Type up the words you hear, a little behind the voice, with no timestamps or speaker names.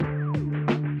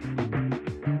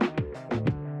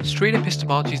Street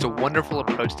epistemology is a wonderful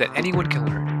approach that anyone can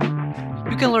learn.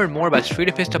 You can learn more about street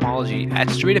epistemology at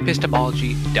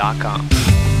streetepistemology.com.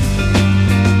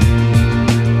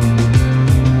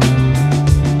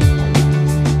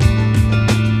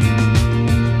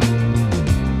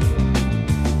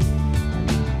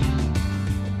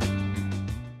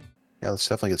 Yeah, let's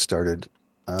definitely get started.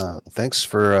 Thanks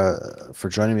for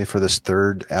joining me for this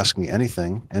third Ask Me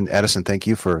Anything. And Addison, thank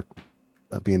you for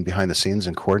being behind the scenes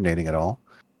and coordinating it all.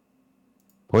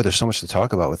 Boy, there's so much to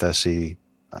talk about with SE.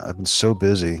 I've been so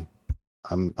busy.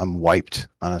 I'm wiped.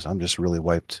 Honest, I'm just really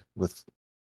wiped with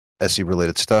SE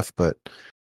related stuff. But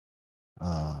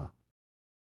I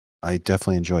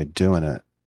definitely enjoyed doing it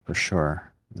for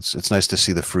sure. It's nice to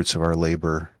see the fruits of our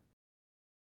labor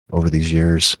over these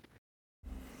years.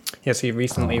 Yeah, so you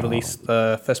recently released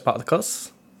the first part of the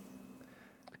course?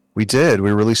 We did.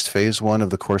 We released phase 1 of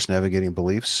the course Navigating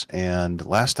Beliefs, and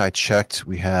last I checked,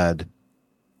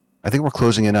 I think we're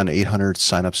closing in on 800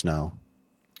 signups now.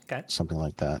 Okay. Something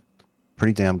like that.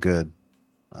 Pretty damn good.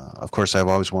 Of course, I've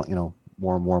always want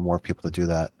more and more people to do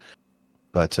that.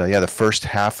 But yeah, the first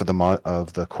half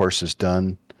of the course is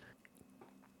done.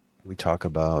 We talk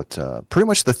about pretty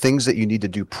much the things that you need to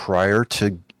do prior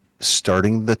to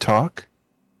starting the talk.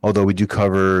 Although we do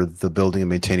cover the building and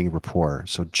maintaining rapport.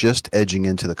 So just edging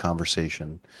into the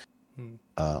conversation.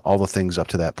 All the things up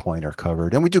to that point are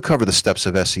covered. And we do cover the steps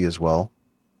of SE as well.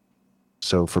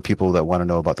 So for people that want to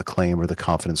know about the claim or the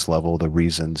confidence level, the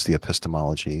reasons, the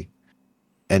epistemology,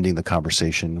 ending the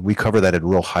conversation, we cover that at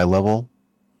real high level.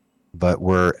 But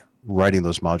we're writing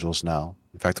those modules now.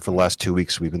 In fact, for the last 2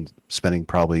 weeks, we've been spending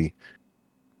probably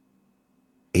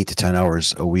 8 to 10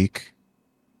 hours a week,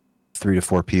 3 to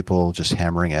 4 people just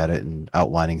hammering at it and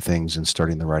outlining things and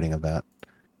starting the writing of that.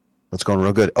 That's going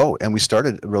real good. Oh, and we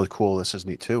started really cool. This is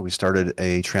neat too. We started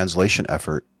a translation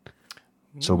effort.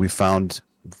 So we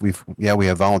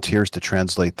have volunteers to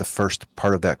translate the first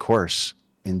part of that course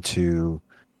into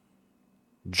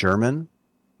German,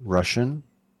 Russian,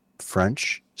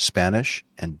 French, Spanish,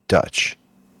 and Dutch.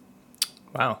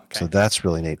 Wow. Okay. So that's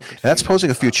really neat. And that's posing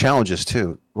a few challenges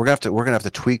too. We're gonna have to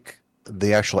tweak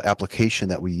the actual application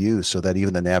that we use so that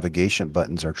even the navigation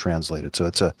buttons are translated. So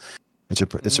it's a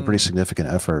pretty significant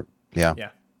effort. Yeah. Yeah.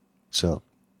 So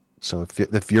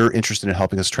if you're interested in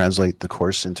helping us translate the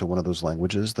course into one of those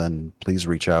languages, then please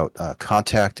reach out.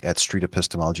 Contact at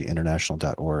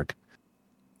streetepistemologyinternational.org,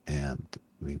 and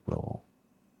we'll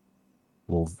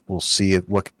see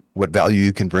what value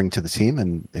you can bring to the team,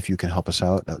 and if you can help us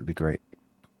out, that would be great.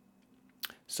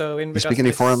 So in you speak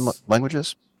any foreign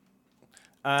languages?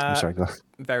 I'm sorry, go ahead.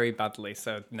 Very badly,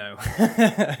 so no.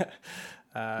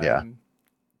 Yeah.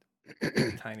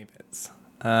 Tiny bits.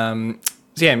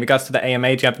 So yeah, in regards to the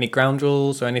AMA, do you have any ground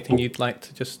rules or anything you'd like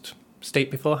to just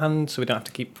state beforehand so we don't have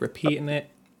to keep repeating it?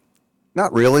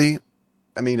 Not really.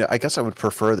 I mean, I guess I would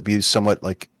prefer to be somewhat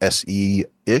like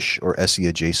SE-ish or SE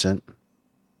adjacent.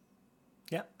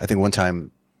 Yeah. I think one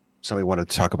time somebody wanted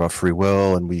to talk about free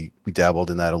will, and we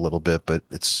dabbled in that a little bit, but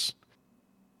it's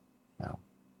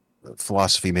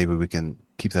philosophy. Maybe we can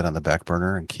keep that on the back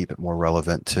burner and keep it more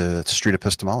relevant to street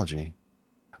epistemology.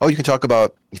 Oh, you can talk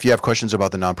about, if you have questions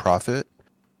about the nonprofit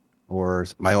or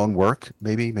my own work,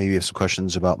 maybe you have some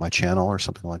questions about my channel or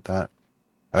something like that.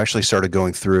 I actually started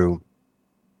going through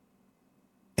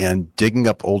and digging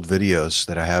up old videos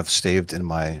that I have saved on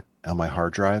my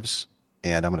hard drives,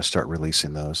 and I'm going to start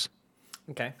releasing those.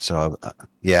 Okay. So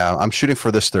yeah, I'm shooting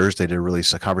for this Thursday to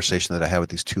release a conversation that I had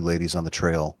with these 2 ladies on the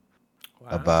trail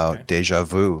about deja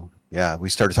vu. Yeah, we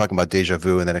started talking about deja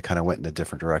vu, and then it kind of went in a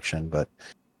different direction, but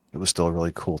it was still a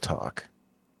really cool talk.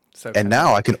 So and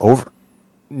now I can old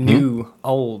Anthony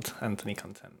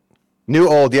content. New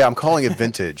old, yeah. I'm calling it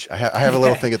vintage. I have a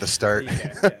little thing at the start.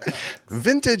 Yeah.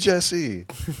 Vintage SE.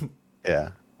 Yeah.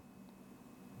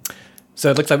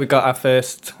 So it looks like we've got our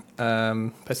first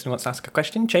person who wants to ask a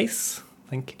question, Chase.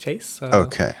 Thank you, Chase.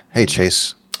 Okay. Hey,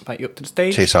 Chase. Invite you up to the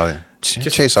stage.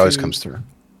 Chase always comes through.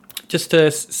 Just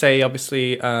to say,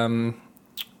 obviously,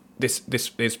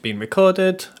 this is being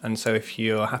recorded, and so if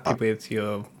you're happy with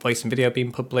your voice and video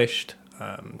being published,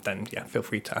 then yeah, feel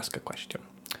free to ask a question.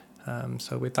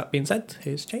 So with that being said,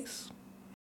 here's Chase.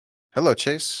 Hello,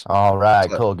 Chase. All right,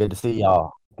 cool. Good to see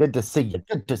y'all. Good to see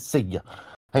you.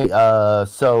 Hey,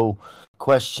 so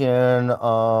question,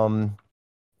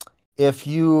 if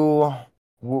you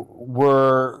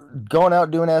were going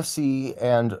out doing FC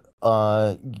and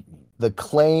the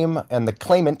claim and the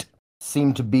claimant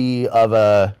seem to be of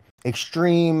a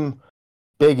extreme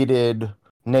bigoted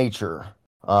nature,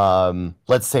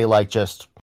 let's say like just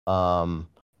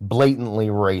blatantly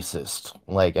racist,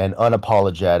 like, and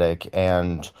unapologetic,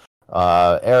 and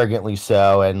arrogantly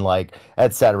so, and like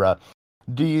etc.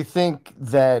 Do you think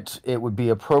that it would be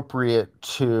appropriate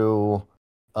to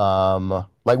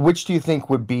like, which do you think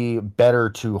would be better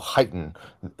to heighten,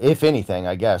 if anything,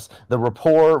 I guess, the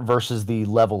rapport versus the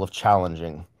level of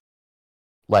challenging?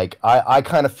 Like, I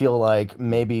kind of feel like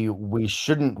maybe we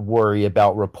shouldn't worry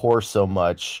about rapport so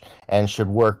much and should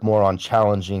work more on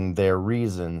challenging their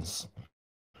reasons.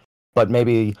 But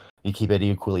maybe you keep it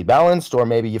equally balanced, or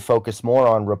maybe you focus more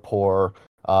on rapport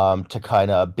to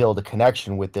kind of build a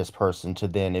connection with this person to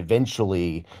then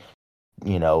eventually,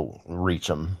 reach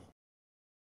them.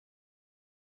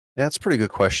 Yeah, that's a pretty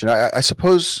good question. I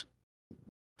suppose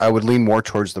I would lean more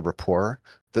towards the rapport.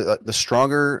 The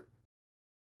stronger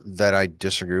that I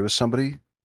disagree with somebody,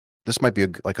 this might be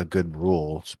like a good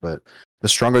rule, but the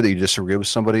stronger that you disagree with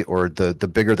somebody, or the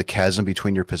bigger the chasm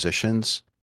between your positions,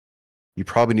 you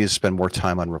probably need to spend more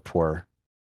time on rapport.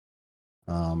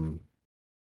 And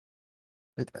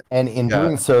in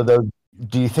doing so, though,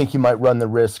 do you think you might run the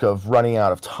risk of running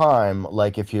out of time?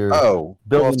 Like if you're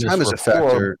building if time this is a rapport,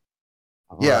 factor.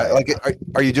 Yeah, right. like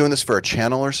are you doing this for a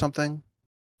channel or something?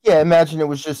 Yeah, imagine it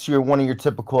was just one of your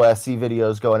typical SC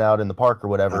videos going out in the park or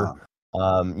whatever.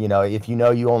 If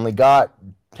you only got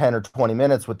 10 or 20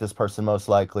 minutes with this person, most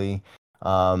likely,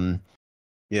 Yeah.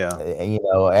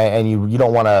 and you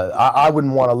don't want to. I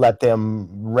wouldn't want to let them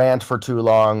rant for too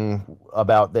long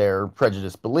about their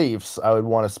prejudiced beliefs. I would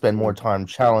want to spend more time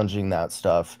challenging that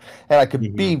stuff, and I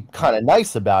could be kind of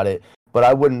nice about it, but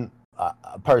I wouldn't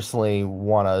personally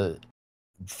want to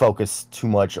focus too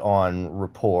much on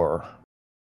rapport.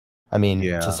 I mean,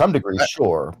 to some degree,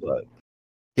 sure, but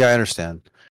yeah, I understand.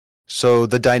 So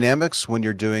the dynamics when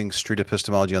you're doing street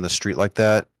epistemology on the street like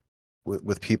that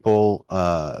with people,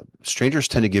 strangers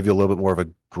tend to give you a little bit more of a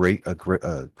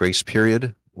grace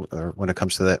period when it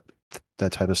comes to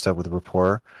that type of stuff with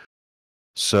rapport.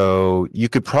 So you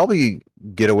could probably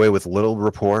get away with little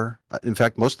rapport. In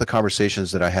fact, most of the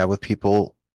conversations that I have with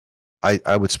people,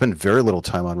 I would spend very little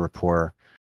time on rapport.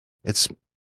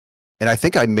 And I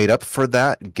think I made up for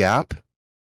that gap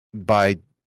by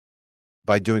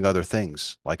doing other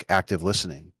things like active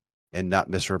listening and not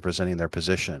misrepresenting their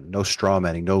position, no straw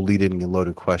manning, no leading and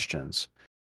loaded questions.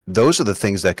 Those are the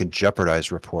things that can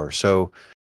jeopardize rapport. So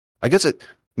I guess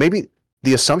maybe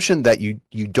the assumption that you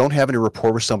don't have any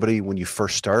rapport with somebody when you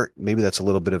first start, maybe that's a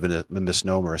little bit of a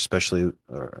misnomer, especially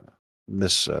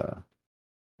what's the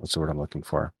word I'm looking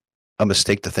for? A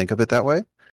mistake to think of it that way.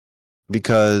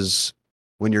 Because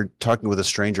when you're talking with a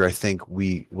stranger, I think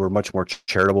we're much more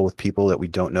charitable with people that we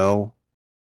don't know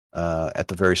at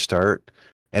the very start.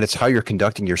 And it's how you're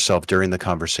conducting yourself during the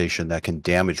conversation that can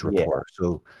damage rapport. Yeah.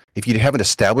 So if you haven't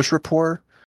established rapport,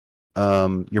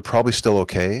 you're probably still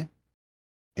okay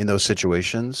in those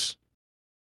situations.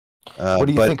 What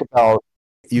do you think about?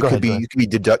 You could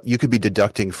be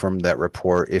deducting from that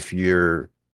rapport if you're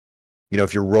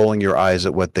rolling your eyes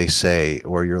at what they say,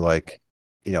 or you're like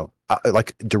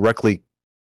directly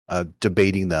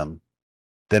debating them,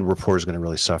 then rapport is going to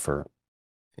really suffer.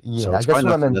 Yeah, so it's probably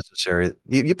not necessary.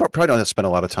 You probably don't have to spend a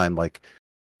lot of time like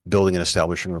building and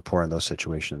establishing rapport in those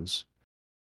situations.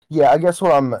 Yeah, I guess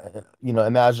what I'm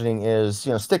imagining is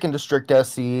sticking to strict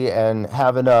SC and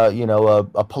having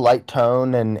a polite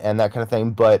tone and that kind of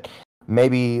thing, but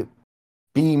maybe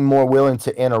being more willing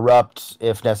to interrupt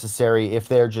if necessary, if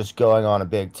they're just going on a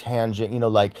big tangent,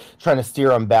 like trying to steer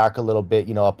them back a little bit,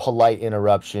 a polite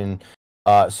interruption,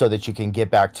 so that you can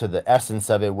get back to the essence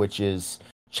of it, which is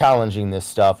challenging this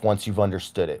stuff once you've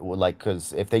understood it. Like,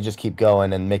 because if they just keep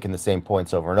going and making the same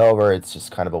points over and over, it's just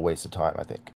kind of a waste of time, I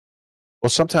think. Well,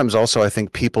 sometimes also I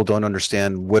think people don't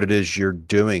understand what it is you're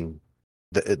doing.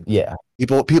 Yeah.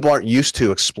 People aren't used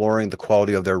to exploring the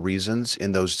quality of their reasons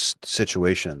in those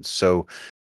situations. So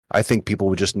I think people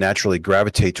would just naturally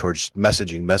gravitate towards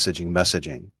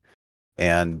messaging.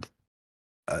 And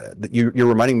you're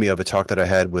reminding me of a talk that I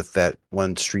had with that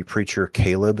one street preacher,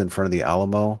 Caleb, in front of the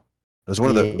Alamo. It was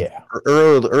one of the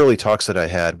early talks that I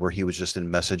had where he was just in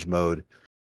message mode.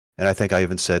 And I think I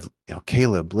even said,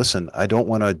 Caleb, listen, I don't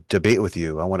want to debate with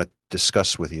you. I want to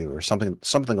discuss with you, or something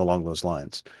along those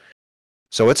lines.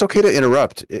 So it's okay to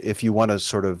interrupt if you want to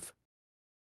sort of,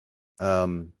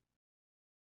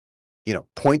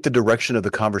 point the direction of the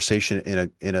conversation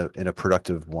in a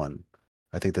productive one.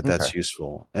 I think that's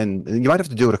useful, and you might have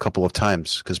to do it a couple of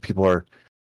times because people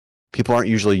aren't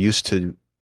usually used to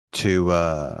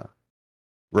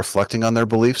reflecting on their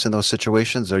beliefs in those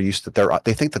situations. They're used to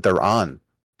they think that they're on,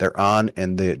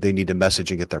 and they need to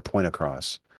message and get their point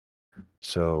across.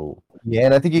 So yeah,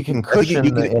 and I think you can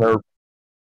cushion the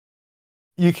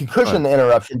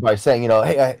interruption by saying,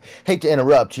 hey, I hate to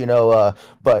interrupt,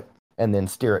 but and then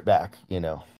steer it back, you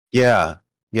know. Yeah.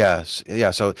 Yes.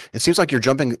 Yeah. So it seems like you're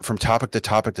jumping from topic to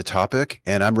topic to topic,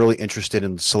 and I'm really interested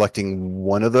in selecting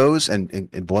one of those and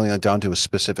boiling it down to a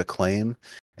specific claim,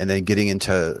 and then getting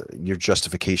into your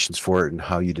justifications for it and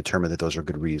how you determine that those are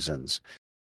good reasons.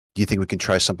 Do you think we can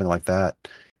try something like that?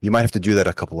 You might have to do that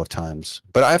a couple of times,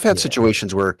 but I've had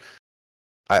situations where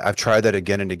I've tried that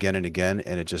again and again and again,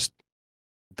 and it just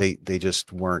they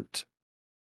just weren't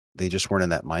in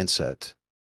that mindset.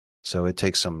 So it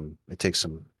takes some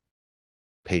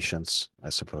patience, I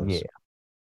suppose. Yeah.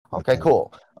 Okay,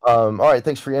 cool. All right,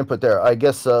 thanks for your input there. I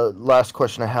guess last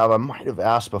question I have, I might have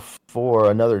asked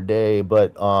before another day,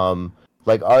 but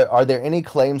like are there any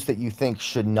claims that you think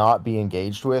should not be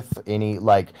engaged with? Any,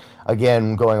 like,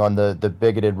 again, going on the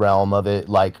bigoted realm of it,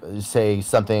 like say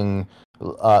something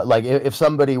like if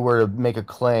somebody were to make a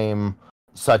claim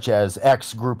such as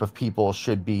X group of people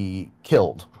should be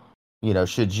killed. You know,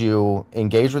 should you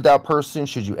engage with that person?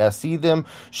 Should you SE them?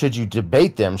 Should you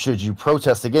debate them? Should you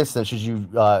protest against them? Should you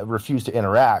refuse to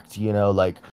interact? You know,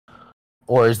 like,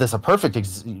 or is this a perfect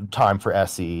time for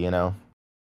SE? You know,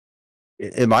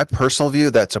 In my personal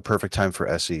view, that's a perfect time for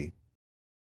SE.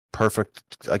 Perfect.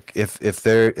 Like if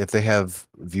they have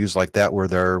views like that where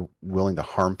they're willing to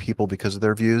harm people because of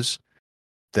their views,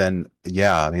 then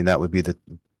yeah, I mean that would be the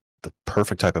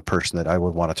perfect type of person that I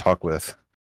would want to talk with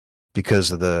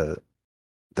because of the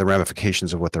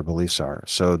ramifications of what their beliefs are.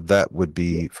 So that would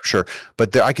be for sure.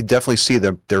 But I could definitely see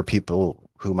there are people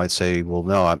who might say, well,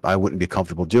 no, I wouldn't be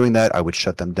comfortable doing that. I would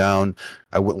shut them down.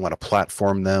 I wouldn't want to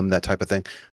platform them, that type of thing.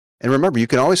 And remember, you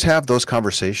can always have those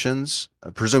conversations,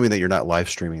 presuming that you're not live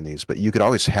streaming these, but you could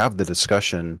always have the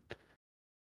discussion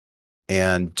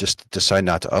and just decide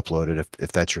not to upload it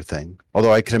if that's your thing.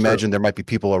 Although I can imagine there might be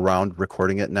people around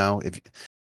recording it now. If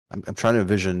I'm trying to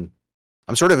envision,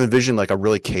 I'm sort of envisioning like a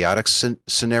really chaotic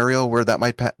scenario where that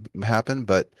might happen.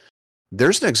 But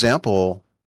there's an example.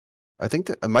 I think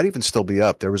that it might even still be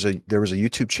up. There was a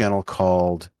YouTube channel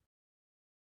called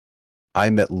I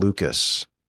Met Lucas,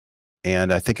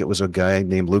 and I think it was a guy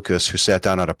named Lucas who sat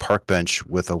down on a park bench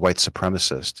with a white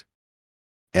supremacist.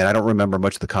 And I don't remember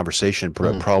much of the conversation,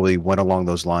 but it probably went along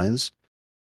those lines.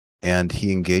 And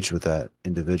he engaged with that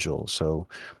individual. So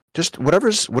just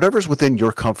whatever's within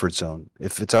your comfort zone.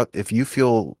 If you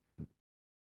feel,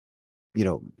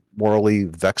 morally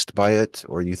vexed by it,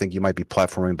 or you think you might be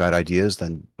platforming bad ideas,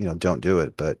 then, don't do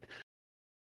it. But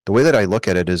the way that I look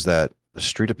at it is that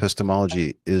street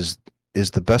epistemology is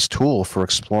the best tool for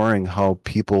exploring how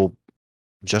people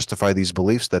justify these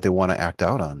beliefs that they want to act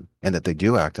out on and that they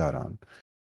do act out on.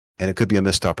 And it could be a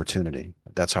missed opportunity.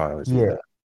 That's how I would view that.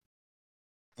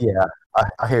 Yeah,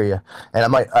 I hear you,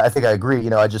 and I think I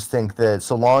agree. I just think that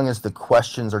so long as the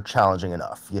questions are challenging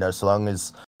enough, so long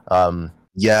as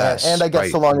yes, and I guess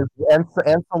right.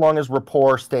 so long as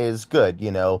rapport stays good,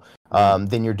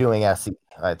 then you're doing SE,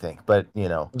 I think. But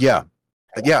yeah,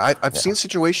 I've seen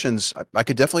situations. I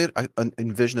could definitely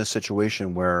envision a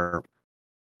situation where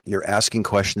you're asking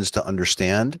questions to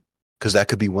understand, because that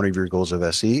could be one of your goals of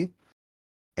SE.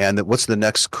 And what's the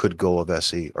next should goal of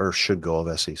SE?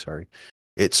 Sorry.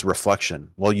 It's reflection.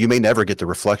 Well, you may never get the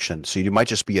reflection. So you might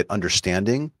just be at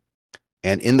understanding.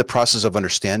 And in the process of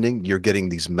understanding, you're getting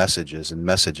these messages and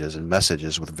messages and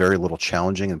messages with very little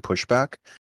challenging and pushback.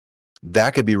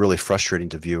 That could be really frustrating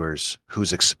to viewers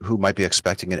who might be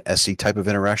expecting an SE type of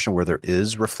interaction where there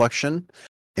is reflection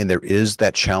and there is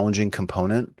that challenging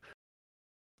component.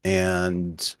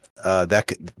 And that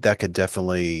could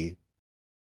definitely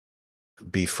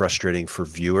be frustrating for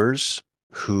viewers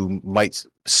who might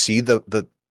see the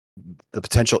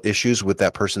potential issues with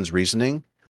that person's reasoning,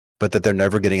 but that they're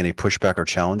never getting any pushback or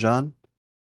challenge on.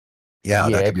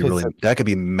 That could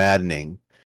be maddening.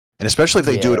 And especially if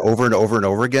they do it over and over and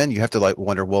over again, you have to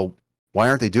wonder, well, why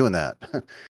aren't they doing that?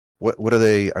 What are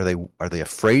they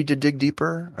afraid to dig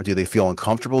deeper? Or do they feel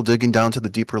uncomfortable digging down to the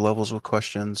deeper levels of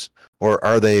questions? Or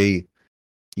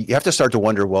you have to start to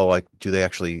wonder, well, do they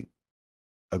actually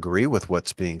agree with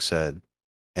what's being said,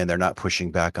 and they're not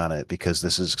pushing back on it because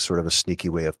this is sort of a sneaky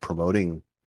way of promoting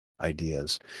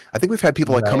ideas. I think we've had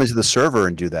people come into the server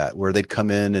and do that, where they'd come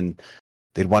in and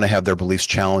they'd want to have their beliefs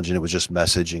challenged, and it was just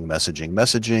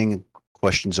messaging,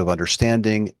 questions of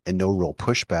understanding, and no real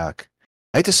pushback.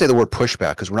 I hate to say the word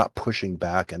pushback because we're not pushing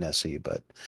back in SE, but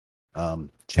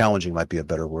challenging might be a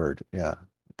better word. Yeah,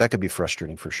 that could be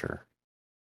frustrating for sure.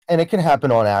 And it can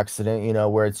happen on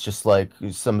accident, where it's just like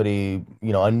somebody,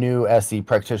 a new SE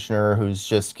practitioner who's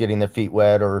just getting their feet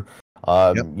wet, or,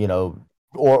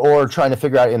 or trying to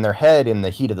figure out in their head in the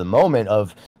heat of the moment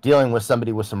of dealing with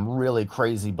somebody with some really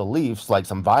crazy beliefs, like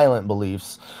some violent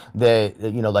beliefs, that,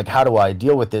 like, how do I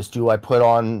deal with this? Do I put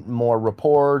on more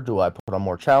rapport? Do I put on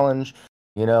more challenge?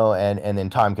 And then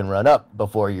time can run up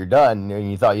before you're done, and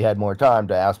you thought you had more time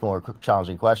to ask more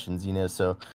challenging questions,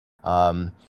 so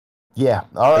yeah.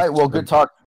 All right, well, good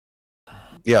talk.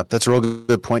 Yeah, that's a real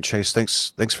good point, Chase.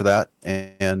 Thanks for that.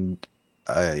 And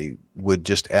I would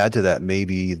just add to that,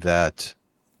 maybe, that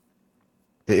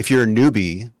if you're a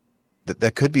newbie,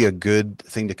 that could be a good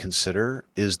thing to consider,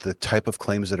 is the type of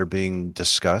claims that are being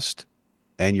discussed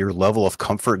and your level of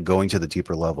comfort going to the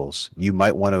deeper levels. You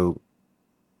might want to,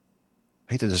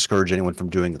 I hate to discourage anyone from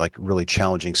doing like really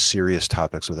challenging, serious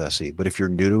topics with SE, but if you're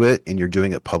new to it and you're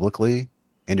doing it publicly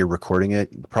and you're recording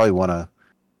it, you probably want to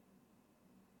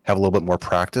have a little bit more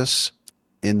practice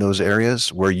in those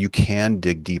areas where you can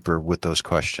dig deeper with those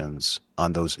questions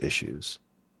on those issues.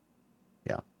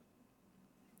 Yeah.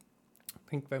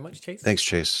 Thank you very much, Chase. Thanks,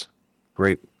 Chase.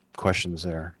 Great questions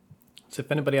there. So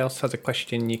if anybody else has a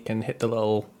question, you can hit the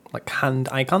little hand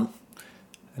icon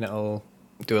and it'll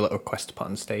do a little request to put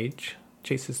on stage.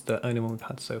 Chase is the only one we've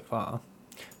had so far,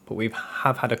 but we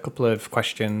have had a couple of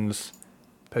questions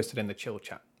posted in the chill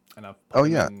chat, and I've put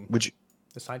them in would you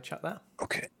the side chat there.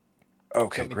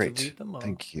 Okay, great.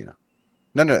 Thank you.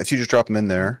 No, if you just drop them in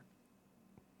there.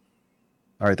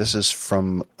 All right, this is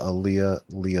from Leah.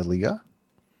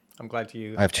 I'm glad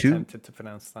you I have two. Attempted to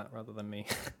pronounce that rather than me.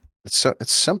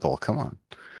 It's simple. Come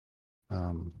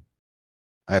on.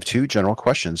 I have two general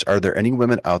questions. Are there any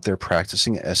women out there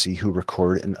practicing SE who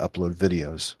record and upload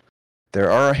videos? There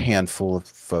are a handful of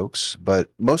folks, but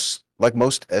most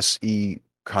SE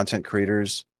content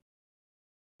creators,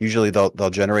 usually they'll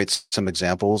generate some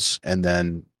examples, and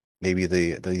then maybe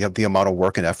the amount of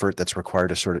work and effort that's required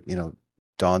to sort of,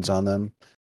 dawns on them.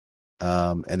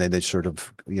 And then they sort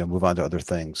of, move on to other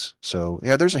things. So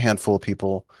yeah, there's a handful of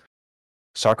people.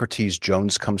 Socrates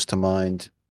Jones comes to mind.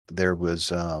 There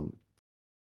was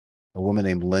a woman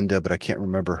named Linda, but I can't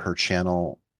remember her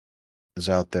channel is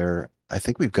out there. I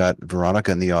think we've got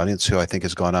Veronica in the audience, who I think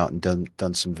has gone out and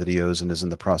done some videos and is in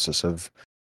the process of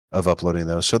uploading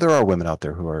those. So there are women out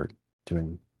there who are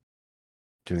doing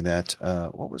that.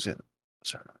 What was it?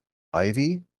 Sorry,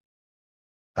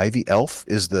 Ivy Elf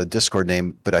is the Discord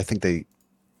name, but I think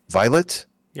Violet,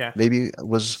 maybe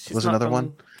was another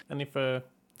one. Only for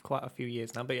quite a few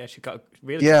years now, but yeah, she got a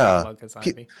really good backlog as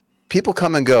Ivy. People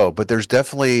come and go, but we're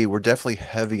definitely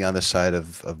heavy on the side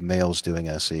of males doing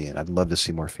SE, and I'd love to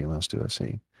see more females do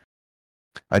SE.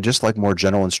 I just like more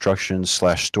general instructions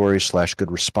 / stories /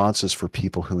 good responses for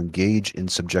people who engage in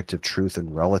subjective truth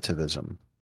and relativism.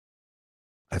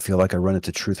 I feel like I run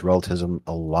into truth relativism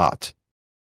a lot.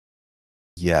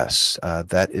 Yes,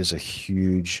 that is a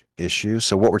huge issue.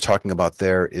 So what we're talking about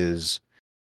there is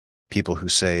people who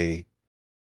say,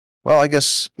 well, I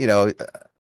guess,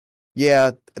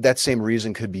 yeah, that same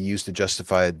reason could be used to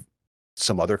justify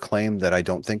some other claim that I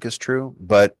don't think is true,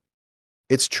 but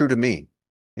it's true to me.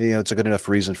 It's a good enough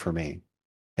reason for me.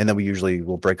 And then we usually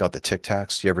will break out the Tic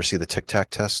Tacs. You ever see the Tic Tac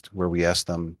test, where we ask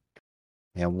them,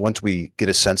 once we get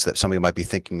a sense that somebody might be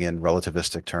thinking in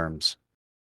relativistic terms,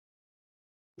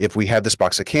 if we had this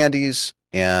box of candies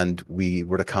and we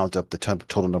were to count up the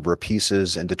total number of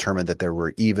pieces and determine that there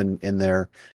were even in there,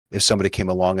 if somebody came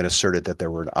along and asserted that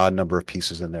there were an odd number of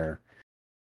pieces in there,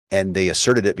 and they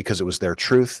asserted it because it was their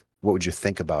truth, what would you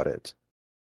think about it?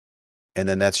 And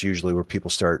then that's usually where people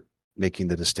start making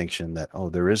the distinction that,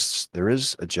 there is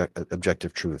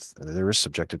objective truth, there is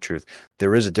subjective truth,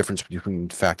 there is a difference between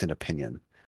fact and opinion.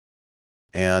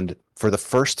 And for the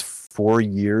first 4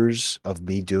 years of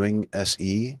me doing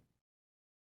SE,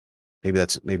 maybe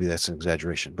that's an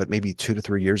exaggeration, but maybe 2 to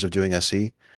 3 years of doing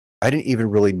SE, I didn't even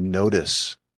really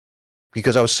notice,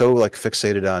 because I was so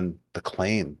fixated on the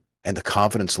claim and the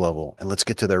confidence level, and let's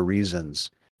get to their reasons,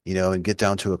 and get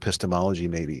down to epistemology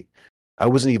maybe. I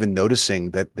wasn't even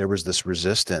noticing that there was this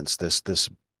resistance, this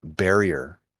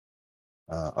barrier,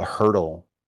 a hurdle,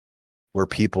 where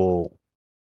people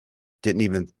didn't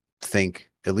even think,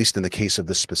 at least in the case of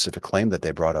this specific claim that they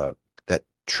brought up, that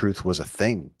truth was a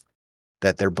thing,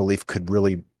 that their belief could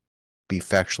really be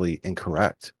factually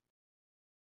incorrect.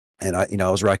 And I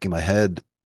was racking my head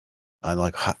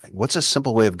on what's a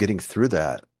simple way of getting through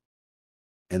that?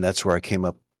 And that's where I came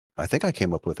up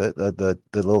with it, the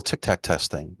little Tic Tac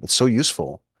test thing. It's so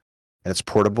useful, and it's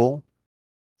portable,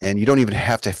 and you don't even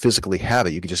have to physically have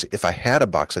it. You could just, if I had a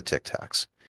box of Tic Tacs,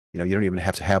 you don't even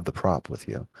have to have the prop with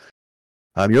you.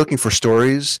 You're looking for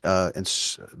stories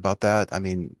about that. I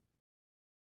mean,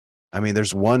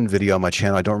 there's one video on my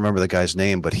channel. I don't remember the guy's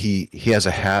name, but he has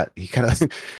a hat. He kind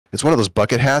of, it's one of those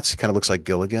bucket hats. He kind of looks like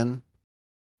Gilligan.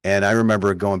 And I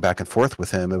remember going back and forth with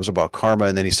him. It was about karma,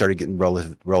 and then he started getting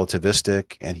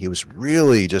relativistic, and he was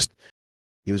really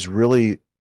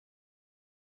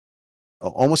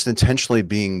almost intentionally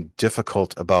being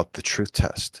difficult about the truth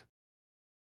test.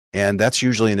 And that's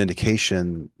usually an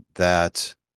indication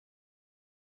that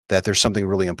there's something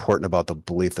really important about the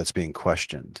belief that's being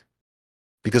questioned.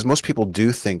 Because most people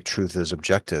do think truth is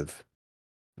objective.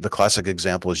 The classic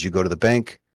example is you go to the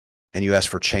bank and you ask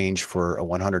for change for a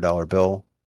 $100 bill.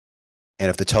 And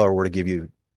if the teller were to give you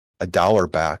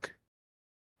 $1 back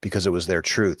because it was their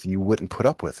truth, you wouldn't put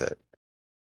up with it.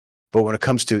 But when it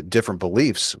comes to different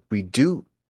beliefs,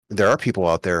 there are people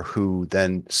out there who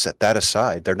then set that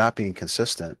aside. They're not being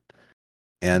consistent,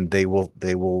 and they will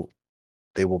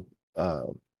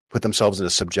put themselves in a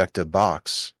subjective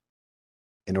box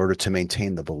in order to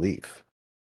maintain the belief.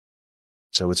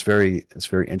 So it's very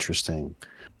interesting.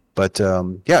 But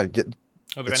yeah,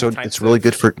 so it's really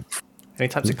good for any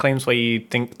types of claims where you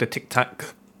think the tic tac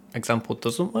example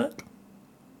doesn't work.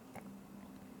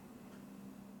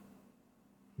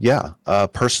 Yeah,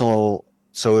 personal.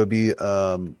 So it would be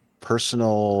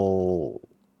personal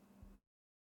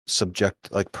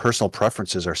like personal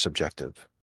preferences are subjective.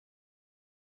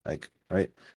 Like, right?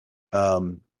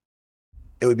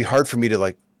 It would be hard for me to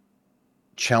like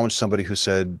challenge somebody who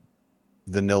said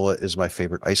vanilla is my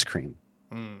favorite ice cream.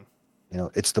 You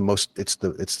know, it's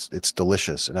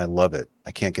delicious and I love it.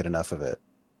 I can't get enough of it.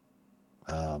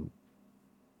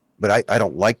 But I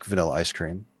don't like vanilla ice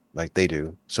cream like they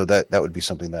do. So that would be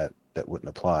something that wouldn't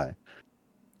apply.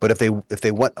 But if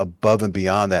they went above and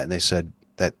beyond that and they said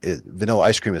that vanilla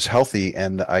ice cream is healthy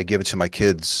and I give it to my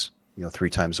kids, 3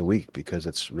 times a week because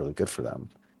it's really good for them.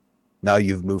 Now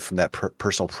you've moved from that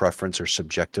personal preference or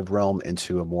subjective realm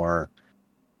into a more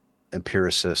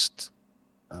empiricist,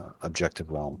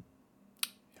 objective realm.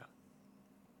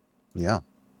 Yeah.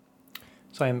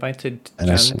 So I invited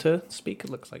Jan to speak, it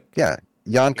looks like. Yeah.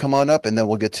 Jan, come on up, and then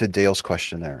we'll get to Dale's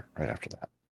question there right after that.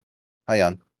 Hi,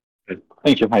 Jan.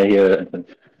 Thank you. Hi, Anthony.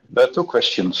 2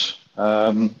 questions.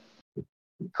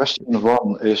 Question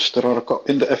 1 is, there are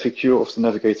in the FAQ of the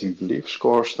navigating belief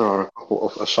scores, there are a couple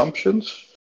of assumptions.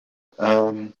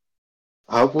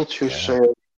 How would you say,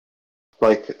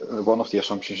 like, one of the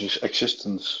assumptions is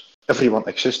everyone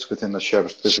exists within a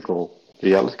shared physical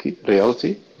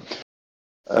reality.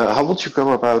 How would you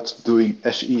go about doing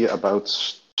SE about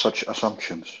such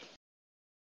assumptions?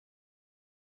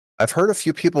 I've heard a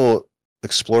few people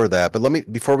explore that,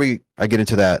 but before I get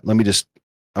into that,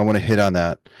 I want to hit on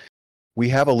that. We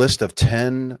have a list of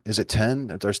 10, is it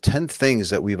 10? There's 10 things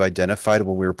that we've identified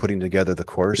when we were putting together the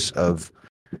course of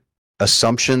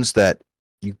assumptions that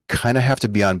you kind of have to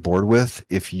be on board with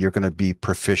if you're going to be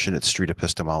proficient at street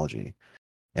epistemology.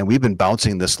 And we've been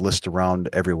bouncing this list around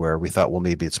everywhere. We thought, well,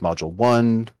 maybe it's module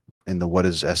 1 in the what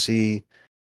is SE,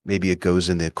 maybe it goes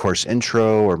in the course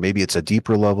intro, or maybe it's a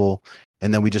deeper level.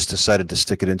 And then we just decided to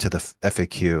stick it into the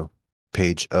FAQ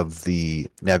page of the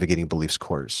Navigating Beliefs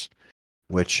course,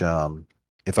 which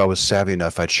if I was savvy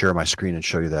enough, I'd share my screen and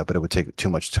show you that, but it would take too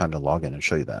much time to log in and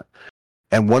show you that.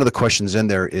 And one of the questions in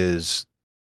there is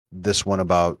this one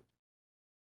about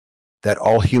that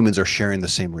all humans are sharing the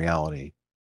same reality.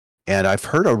 And I've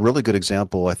heard a really good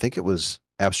example. I think it was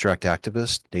Abstract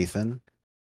Activist Nathan,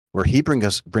 where he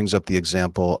brings up the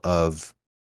example of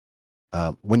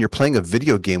when you're playing a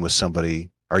video game with somebody,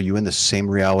 are you in the same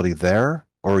reality there,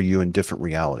 or are you in different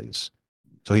realities?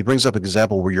 So he brings up an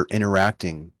example where you're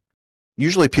interacting.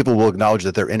 Usually people will acknowledge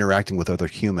that they're interacting with other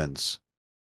humans,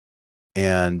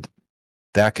 and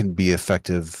that can be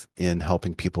effective in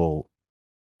helping people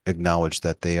acknowledge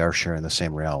that they are sharing the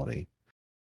same reality.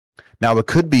 Now, it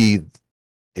could be,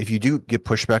 if you do get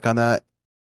pushback on that,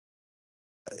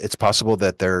 it's possible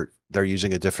that they're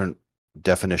using a different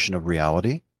definition of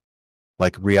reality.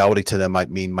 Like reality to them might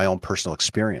mean my own personal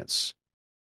experience.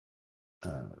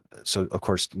 So of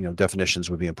course, definitions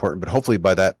would be important, but hopefully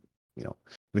by that,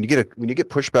 when you get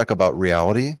pushback about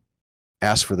reality,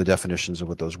 ask for the definitions of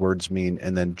what those words mean,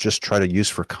 and then just try to use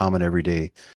for common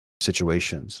everyday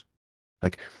situations.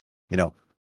 Like,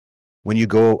 when you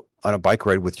go on a bike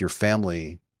ride with your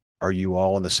family, are you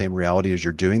all in the same reality as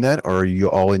you're doing that, or are you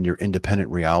all in your independent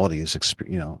realities,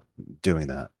 doing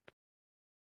that?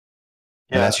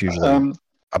 Yeah, and that's usually.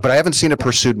 But I haven't seen it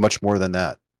pursued much more than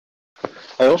that.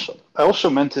 I also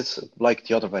meant it like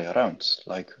the other way around,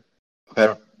 like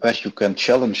where you can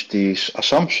challenge these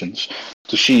assumptions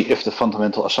to see if the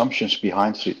fundamental assumptions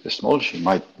behind street epistemology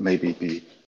might maybe be,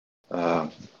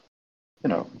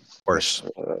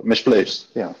 misplaced.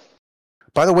 Yeah.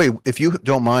 By the way, if you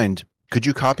don't mind, could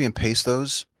you copy and paste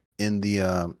those in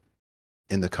the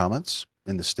comments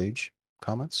in the stage?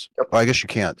 comments? Yep. Oh, I guess you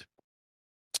can't.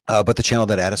 But the channel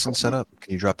that Addison set up,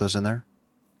 can you drop those in there?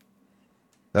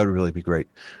 That would really be great.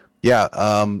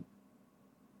 Yeah.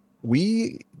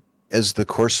 We, as the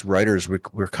course writers,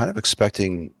 we're kind of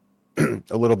expecting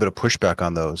a little bit of pushback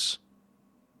on those.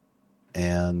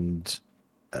 And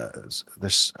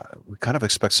we kind of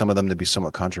expect some of them to be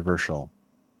somewhat controversial.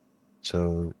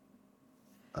 So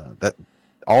that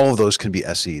all of those can be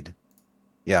SE'd.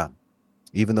 Yeah.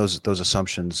 Even those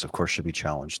assumptions, of course, should be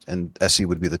challenged. And SE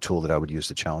would be the tool that I would use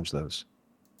to challenge those.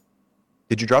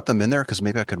 Did you drop them in there? Because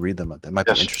maybe I could read them. That might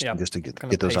be interesting just to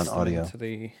get those on audio. Into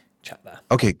the chat there.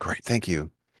 Okay, great. Thank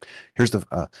you. Here's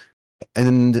the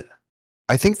and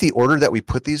I think the order that we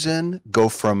put these in go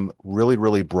from really,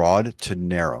 really broad to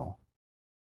narrow.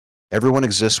 Everyone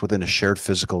exists within a shared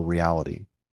physical reality.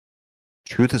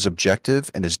 Truth is objective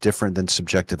and is different than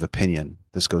subjective opinion.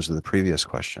 This goes to the previous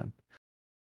question.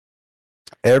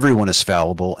 Everyone is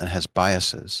fallible and has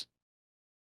biases.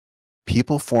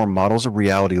 People form models of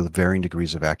reality with varying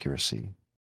degrees of accuracy.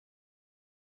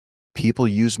 People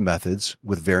use methods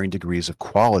with varying degrees of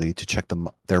quality to check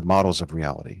their models of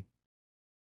reality.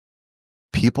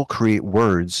 People create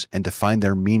words and define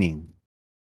their meaning.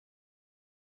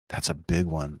 That's a big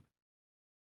one.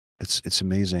 It's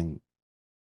amazing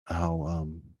how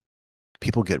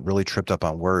people get really tripped up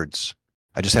on words.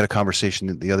 I just had a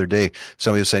conversation the other day.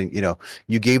 Somebody was saying,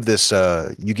 you gave this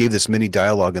mini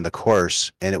dialogue in the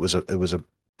course, and it was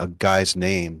a guy's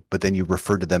name, but then you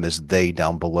referred to them as they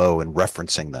down below and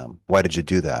referencing them. Why did you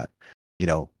do that?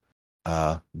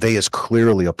 They is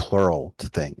clearly a plural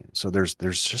thing. So there's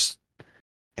just,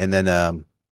 and then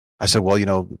I said,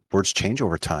 well, words change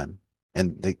over time,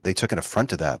 and they took an affront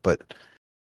to that. But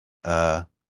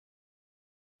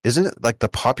isn't it like the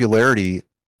popularity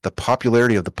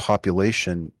of the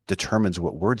population determines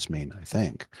what words mean, I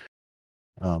think.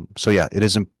 So yeah, it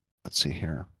isn't. Let's see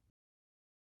here.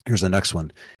 Here's the next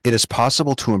one. It is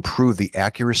possible to improve the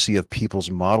accuracy of people's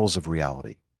models of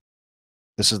reality.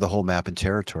 This is the whole map and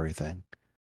territory thing.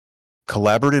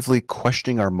 Collaboratively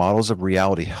questioning our models of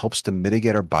reality helps to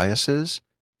mitigate our biases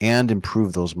and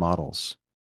improve those models.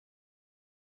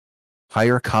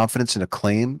 Higher confidence in a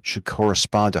claim should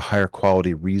correspond to higher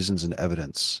quality reasons and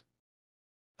evidence.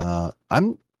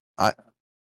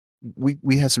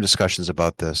 We had some discussions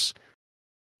about this.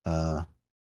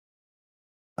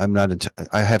 I'm not into.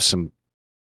 I have some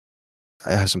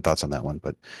thoughts on that one,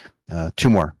 but two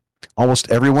more. Almost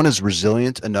everyone is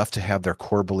resilient enough to have their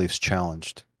core beliefs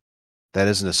challenged. That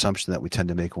is an assumption that we tend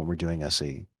to make when we're doing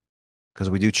SE, because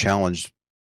we do challenge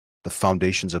the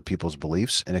foundations of people's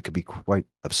beliefs, and it could be quite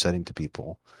upsetting to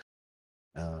people.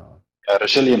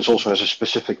 Resilience also has a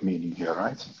specific meaning here,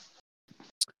 right?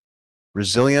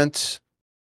 Resilient,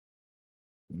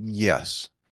 yes.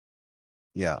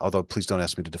 Yeah, although please don't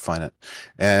ask me to define it.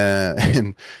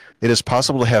 And it is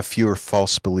possible to have fewer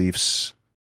false beliefs.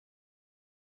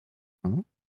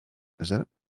 Is that it?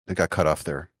 It got cut off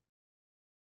there.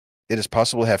 It is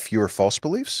possible to have fewer false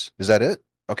beliefs? Is that it?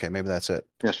 Okay, maybe that's it.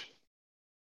 Yes.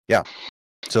 Yeah.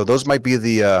 So those might be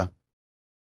the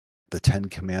 10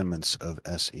 commandments of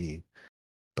SE.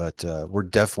 But we're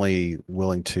definitely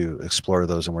willing to explore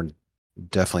those, and we're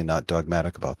definitely not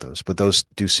dogmatic about those. But those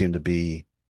do seem to be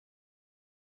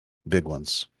big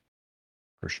ones,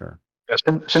 for sure. Yes,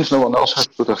 and since no one else has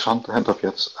put their hand up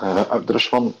yet,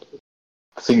 there's one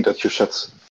thing that you said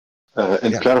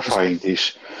in clarifying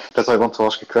these that I want to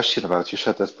ask a question about. You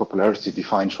said that popularity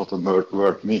defines what a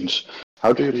word means.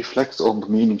 How do you reflect on the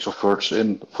meanings of words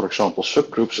in, for example,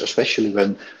 subgroups, especially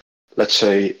when, let's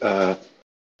say,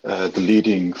 the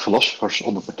leading philosophers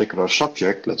on a particular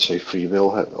subject, let's say free will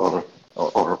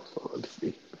or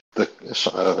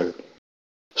the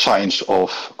science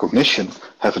of cognition,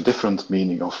 have a different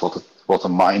meaning of what a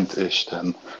mind is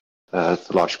than the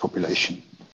large population?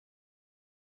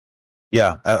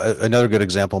 Yeah, another good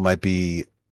example might be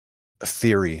a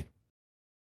theory.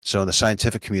 So in the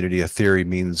scientific community, a theory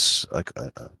means like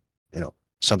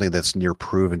something that's near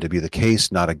proven to be the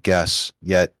case, not a guess.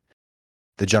 Yet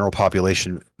the general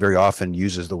population very often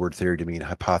uses the word theory to mean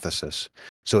hypothesis.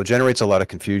 So it generates a lot of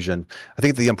confusion. I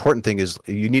think the important thing is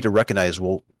you need to recognize,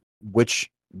 well,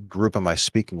 which group am I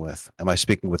speaking with? Am I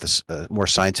speaking with a more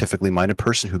scientifically minded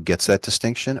person who gets that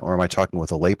distinction, or am I talking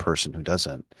with a lay person who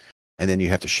doesn't? And then you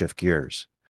have to shift gears.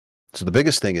 So the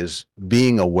biggest thing is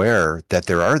being aware that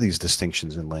there are these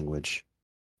distinctions in language.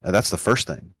 That's the first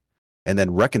thing. And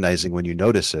then recognizing when you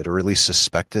notice it, or at least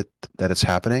suspect it, that it's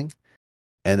happening.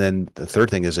 And then the third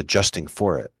thing is adjusting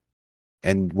for it.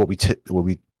 And what we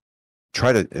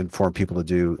try to inform people to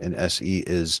do in SE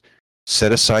is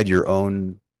set aside your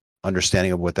own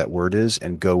understanding of what that word is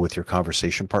and go with your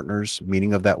conversation partner's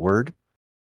meaning of that word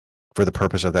for the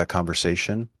purpose of that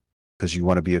conversation, because you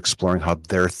want to be exploring how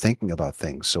they're thinking about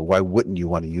things. So why wouldn't you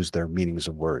want to use their meanings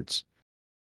of words?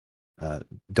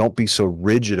 Don't be so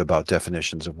rigid about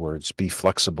definitions of words. Be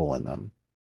flexible in them.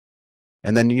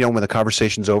 And then, when the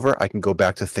conversation's over, I can go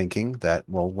back to thinking that,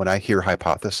 well, when I hear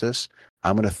hypothesis,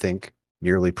 I'm going to think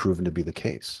nearly proven to be the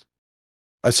case.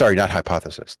 Sorry, not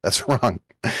hypothesis. That's wrong.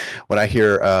 When I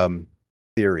hear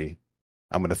theory,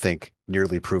 I'm going to think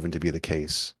nearly proven to be the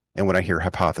case. And when I hear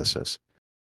hypothesis.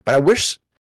 But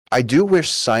I do wish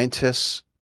scientists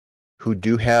who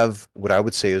do have what I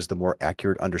would say is the more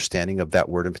accurate understanding of that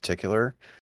word in particular,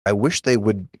 I wish they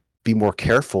would be more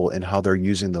careful in how they're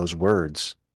using those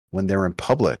words when they're in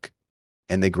public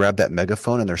and they grab that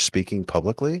megaphone and they're speaking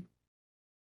publicly.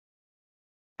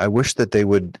 I wish that they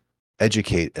would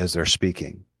educate as they're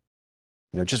speaking,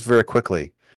 just very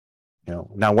quickly.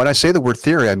 Now when I say the word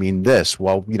theory, I mean this.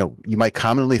 While, you might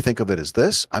commonly think of it as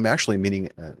this, I'm actually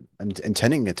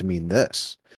intending it to mean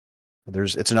this.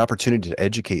 It's an opportunity to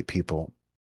educate people.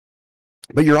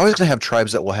 But you're always going to have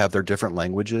tribes that will have their different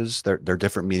languages, their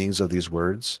different meanings of these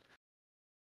words.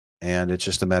 And it's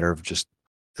just a matter of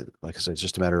like I said, it's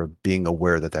just a matter of being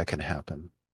aware that can happen.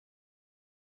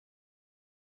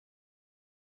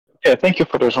 Yeah, thank you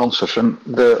for those answers. And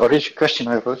the question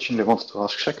I originally wanted to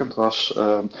ask second was,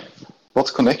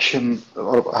 what connection,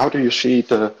 or how do you see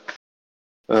the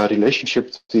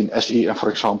relationship between SE and, for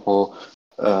example,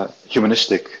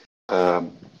 humanistic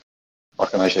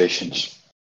organizations?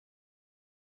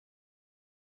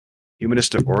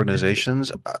 Humanistic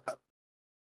organizations.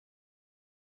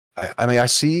 I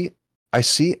see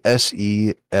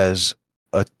SE as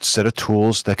a set of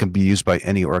tools that can be used by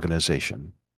any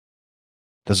organization.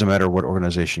 Doesn't matter what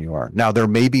organization you are. Now, there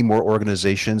may be more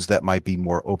organizations that might be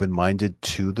more open-minded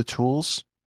to the tools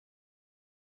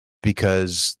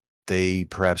because maybe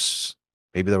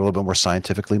they're a little bit more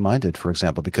scientifically minded, for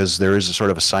example, because there is a sort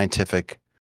of a scientific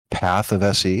path of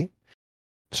SE.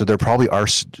 So there probably are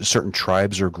certain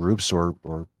tribes or groups or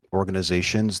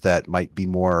organizations that might be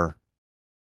more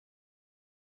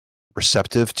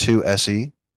receptive to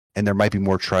SE, and there might be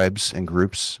more tribes and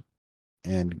groups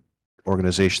and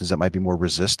organizations that might be more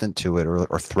resistant to it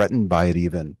or threatened by it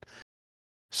even.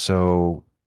 So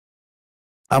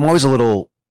I'm always a little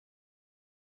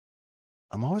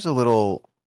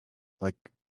like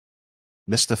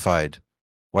mystified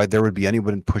why there would be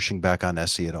anyone pushing back on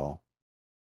SE at all.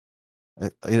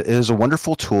 It is a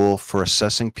wonderful tool for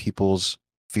assessing people's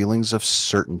feelings of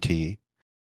certainty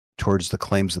towards the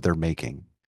claims that they're making.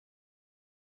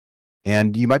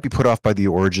 And you might be put off by the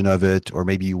origin of it, or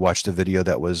maybe you watched a video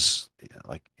that was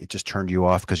like, it just turned you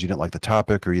off because you didn't like the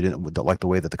topic, or you didn't like the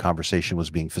way that the conversation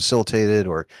was being facilitated,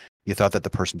 or you thought that the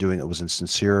person doing it was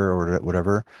insincere or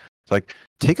whatever. It's like,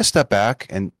 take a step back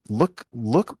and look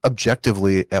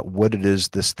objectively at what it is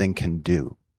this thing can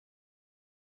do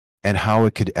and how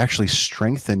it could actually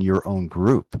strengthen your own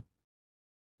group.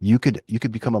 You could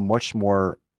become a much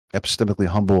more epistemically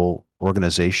humble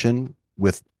organization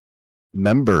with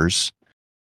members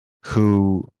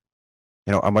who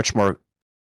are much more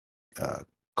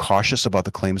cautious about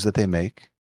the claims that they make.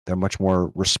 They're much more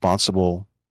responsible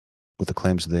with the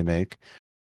claims that they make,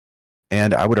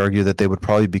 and I would argue that they would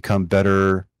probably become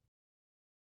better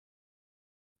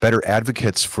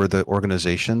advocates for the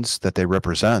organizations that they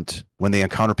represent when they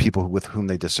encounter people with whom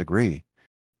they disagree,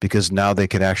 because now they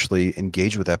can actually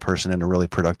engage with that person in a really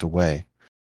productive way.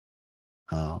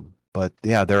 But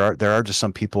yeah, there are just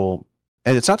some people.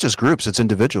 And it's not just groups, it's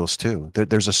individuals too.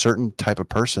 There's a certain type of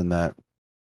person that,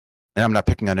 and I'm not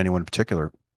picking on anyone in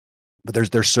particular, but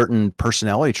there's certain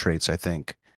personality traits, I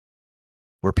think,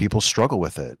 where people struggle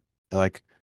with it. Like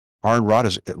Aaron Raw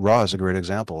is a great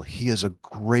example. He is a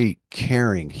great,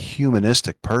 caring,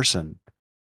 humanistic person.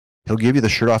 He'll give you the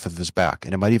shirt off of his back,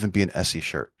 and it might even be an SE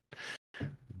shirt.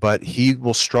 But he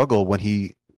will struggle when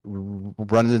he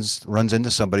runs into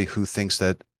somebody who thinks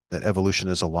that evolution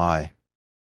is a lie,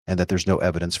 and that there's no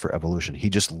evidence for evolution. He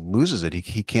just loses it.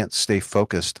 He can't stay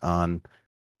focused on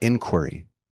inquiry.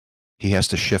 He has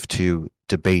to shift to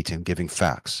debate and giving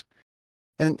facts.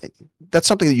 And that's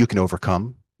something that you can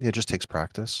overcome. It just takes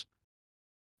practice.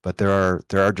 But there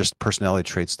are just personality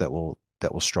traits that will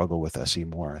struggle with SE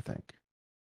more, I think.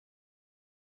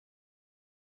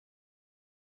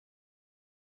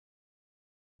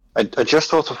 I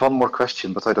just thought of one more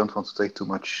question, but I don't want to take too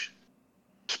much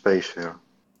space here.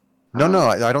 No,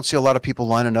 I don't see a lot of people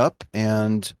lining up.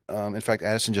 And in fact,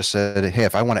 Addison just said, hey,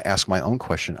 if I want to ask my own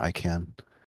question, I can.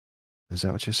 Is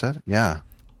that what you said? Yeah.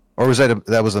 Or was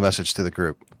that was the message to the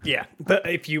group? Yeah, but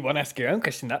if you want to ask your own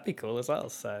question, that'd be cool as well.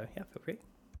 So yeah, feel free.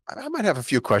 I might have a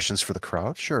few questions for the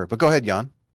crowd, sure. But go ahead,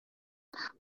 Jan.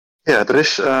 Yeah, there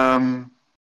is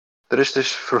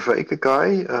this Vervaeke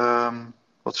guy.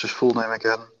 What's his full name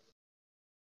again?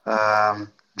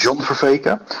 John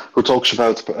Vervaeke, who talks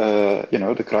about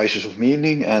the crisis of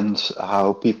meaning and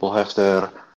how people have their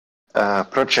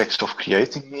projects of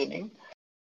creating meaning.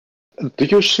 Do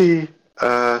you see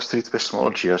street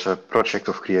epistemology as a project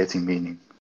of creating meaning?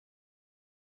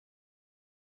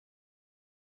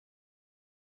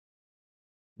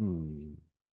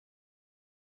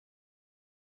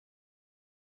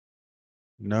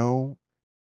 No,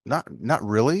 not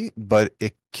really, but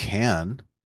it can.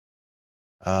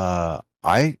 I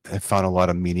have found a lot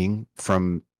of meaning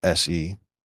from SE.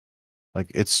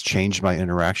 Like it's changed my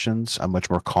interactions. I'm much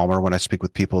more calmer when I speak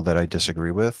with people that I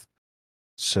disagree with.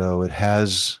 So it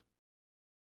has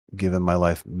given my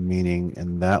life meaning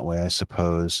in that way, I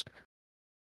suppose.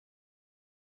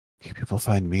 People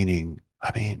find meaning.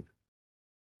 I mean,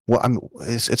 well,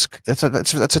 that's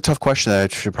a tough question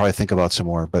that I should probably think about some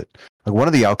more. But like one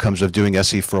of the outcomes of doing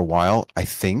SE for a while, I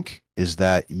think, is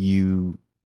that you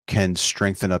can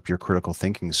strengthen up your critical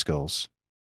thinking skills.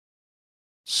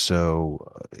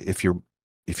 So if you're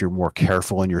more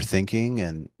careful in your thinking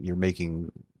and you're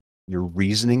making your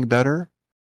reasoning better,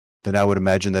 then I would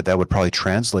imagine that would probably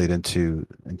translate into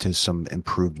some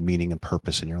improved meaning and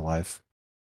purpose in your life.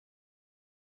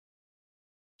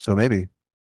 So maybe.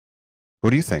 What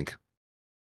do you think?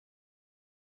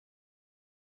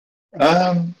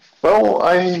 Well,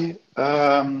 I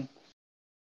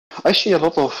see a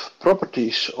lot of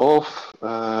properties of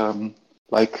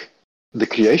like the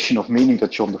creation of meaning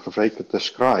that John de Vervaeke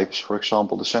describes. For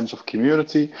example, the sense of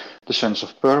community, the sense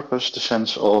of purpose, the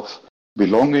sense of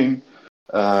belonging.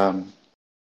 That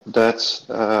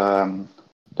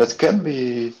can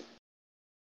be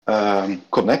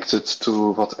connected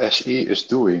to what SE is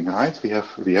doing, right? We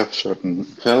have certain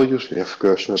values, we have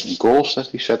certain goals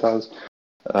that we set out.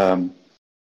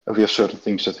 We have certain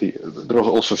things there are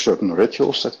also certain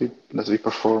rituals that we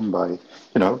perform by,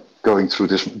 going through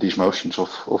these motions of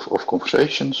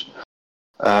conversations.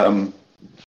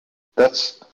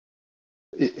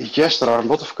 Yes, there are a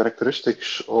lot of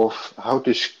characteristics of how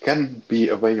this can be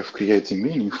a way of creating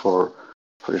meaning for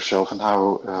yourself, and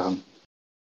how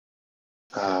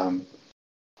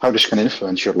this can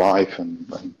influence your life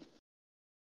and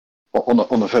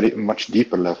on a very much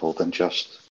deeper level than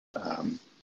just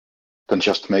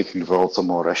making the world a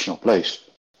more rational place.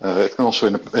 It can also,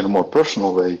 in a more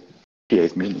personal way,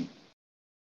 create meaning.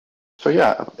 So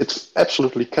yeah, it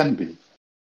absolutely can be.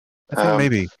 I think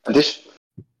maybe.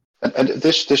 And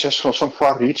this has some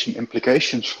far-reaching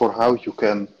implications for how you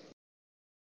can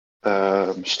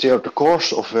steer the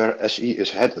course of where SE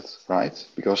is headed, right?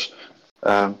 Because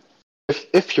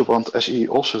if you want SE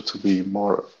also to be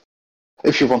more,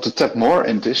 if you want to tap more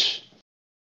in this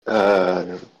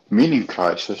meaning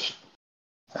crisis,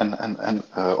 and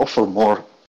offer more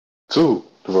to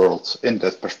the world in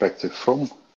that perspective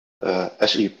from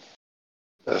SE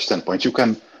standpoint, you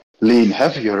can lean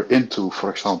heavier into, for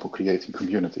example, creating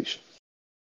communities.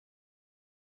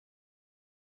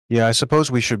 Yeah, I suppose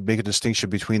we should make a distinction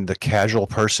between the casual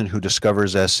person who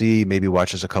discovers SE, maybe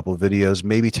watches a couple of videos,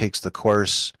 maybe takes the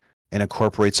course and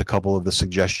incorporates a couple of the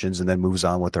suggestions and then moves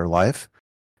on with their life,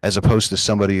 as opposed to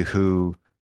somebody who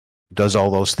does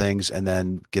all those things and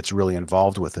then gets really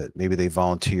involved with it. Maybe they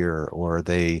volunteer or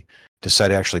they decide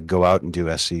to actually go out and do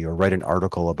SE or write an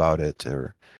article about it,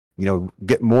 or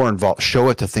get more involved, show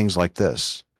it to things like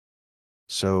this.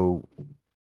 So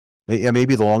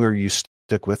maybe the longer you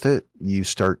stick with it, you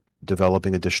start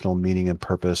developing additional meaning and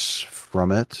purpose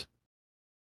from it.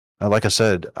 Like I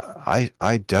said,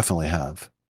 I definitely have.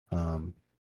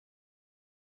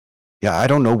 Yeah, I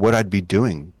don't know what I'd be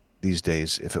doing these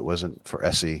days if it wasn't for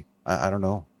SE. I don't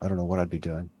know. I don't know what I'd be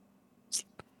doing.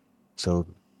 So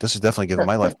this has definitely given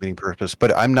my life meaning, purpose.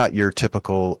 But I'm not your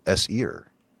typical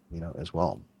SEer, as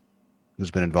well,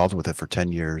 who's been involved with it for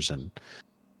 10 years and,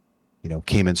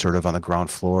 came in sort of on the ground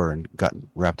floor and got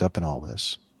wrapped up in all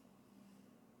this.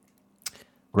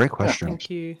 Great question. Thank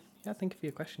you. Yeah, thank you for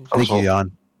your question. Thank you,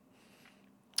 Jan.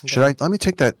 Let me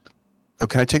take that. Oh,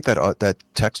 can I take that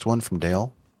text one from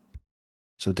Dale?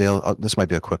 So Dale, this might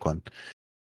be a quick one.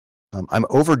 I'm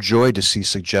overjoyed to see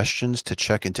suggestions to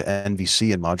check into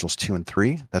NVC in modules 2 and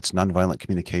 3. That's nonviolent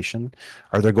communication.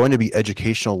 Are there going to be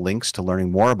educational links to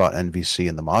learning more about NVC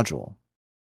in the module?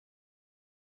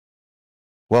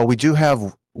 Well, we do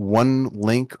have one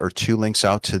link or two links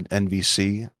out to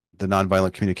NVC, the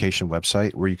nonviolent communication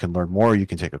website, where you can learn more. You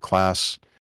can take a class.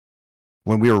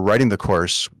 when we were writing the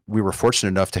course, we were fortunate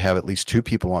enough to have at least 2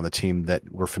 people on the team that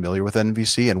were familiar with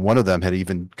NVC, and one of them had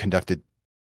even conducted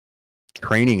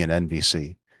training in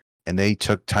NVC, and they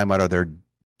took time out of their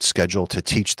schedule to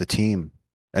teach the team,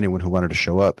 anyone who wanted to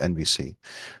show up, NVC.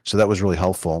 So that was really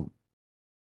helpful.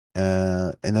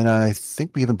 And then I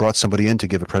think we even brought somebody in to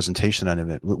give a presentation on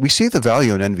it. We see the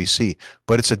value in NVC,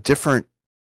 but it's a different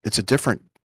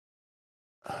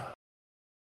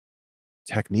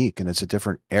technique, and it's a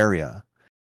different area.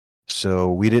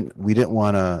 So we didn't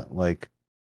want to, like,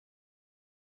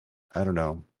 I don't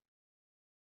know,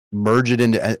 merge it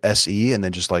into SE and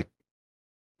then just, like,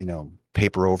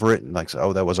 paper over it and like,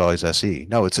 oh, that was always SE.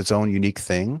 No, it's its own unique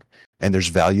thing, and there's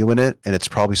value in it, and it's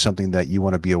probably something that you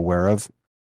want to be aware of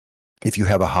if you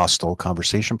have a hostile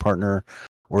conversation partner,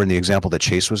 or in the example that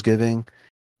Chase was giving,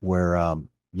 where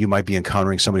you might be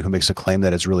encountering somebody who makes a claim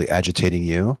that is really agitating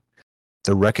you.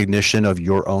 The recognition of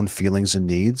your own feelings and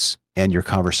needs and your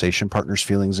conversation partner's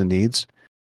feelings and needs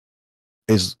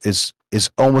is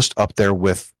almost up there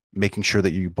with making sure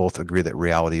that you both agree that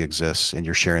reality exists and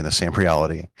you're sharing the same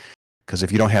reality. Because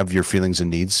if you don't have your feelings and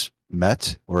needs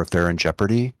met, or if they're in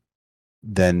jeopardy,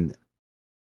 then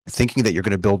thinking that you're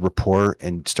going to build rapport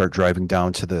and start driving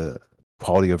down to the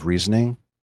quality of reasoning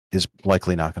is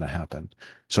likely not going to happen.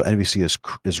 So NVC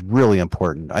is really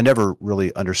important. I never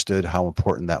really understood how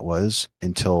important that was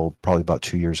until probably about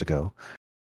 2 years ago.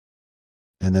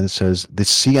 And then it says the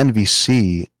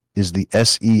CNVC is the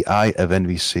SEI of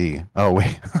NVC. Oh,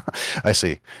 wait, I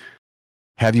see.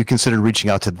 Have you considered reaching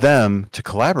out to them to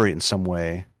collaborate in some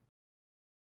way?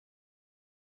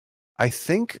 I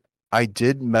think I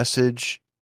did message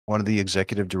one of the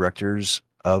executive directors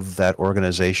of that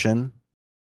organization,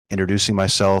 introducing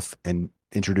myself and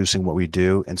introducing what we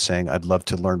do and saying, I'd love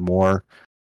to learn more.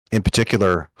 In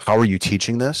particular, how are you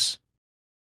teaching this?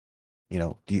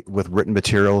 With written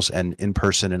materials and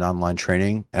in-person and online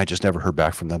training. And I just never heard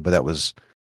back from them, but that was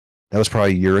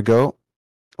probably a year ago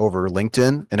over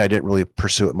LinkedIn, and I didn't really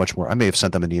pursue it much more. I may have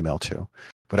sent them an email too,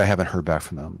 but I haven't heard back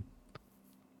from them.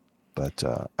 But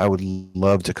I would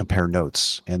love to compare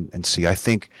notes and see. I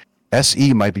think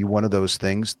SE might be one of those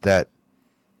things that,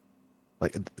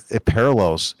 like,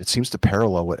 it seems to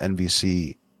parallel what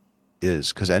NVC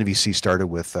is, because NVC started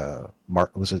with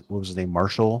what was his name,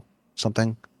 Marshall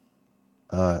something.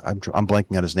 I'm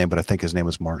blanking on his name, but I think his name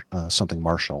was something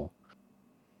Marshall.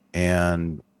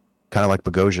 And kind of like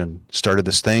Bogosian, started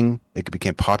this thing. It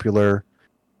became popular.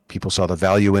 People saw the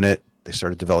value in it. They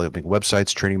started developing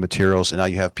websites, training materials, and now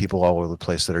you have people all over the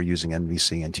place that are using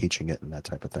NVC and teaching it and that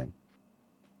type of thing.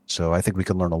 So I think we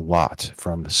can learn a lot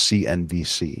from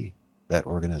CNVC, that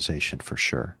organization, for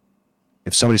sure.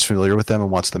 If somebody's familiar with them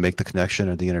and wants to make the connection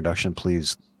or the introduction,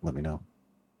 please let me know.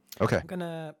 Okay. I'm going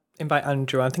to invite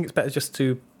Andrew. I think it's better just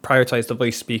to prioritize the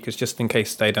voice speakers just in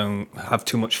case they don't have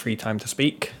too much free time to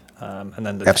speak. And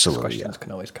then the text questions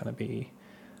can always kind of be...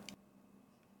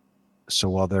 So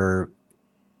while they're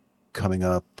coming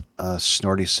up,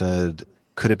 Snorty said,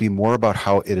 could it be more about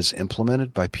how it is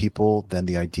implemented by people than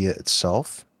the idea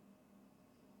itself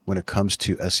when it comes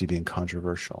to SE being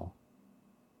controversial?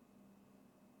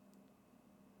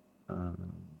 I'm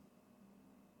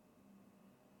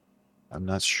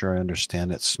not sure I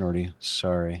understand it, Snorty.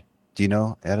 Sorry. Do you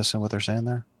know, Addison, what they're saying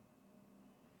there?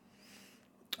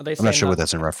 I'm not sure what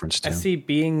that's in reference to. SE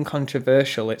being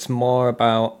controversial, it's more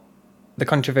about the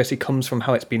controversy comes from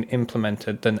how it's been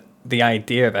implemented than the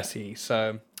idea of SE.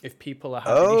 So if people are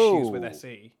having issues with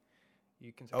SE,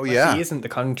 you can say, SE isn't the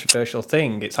controversial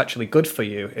thing. It's actually good for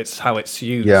you. It's how it's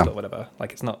used or whatever.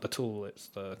 Like, it's not the tool, it's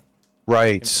the...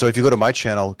 Right. So if you go to my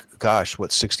channel, gosh,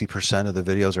 60% of the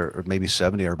videos or maybe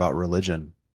 70 are about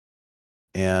religion.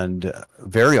 And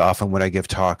very often when I give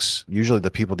talks, usually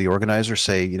the organizers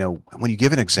say, when you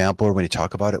give an example or when you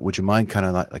talk about it, would you mind kind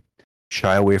of like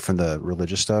shy away from the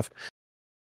religious stuff?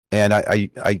 And I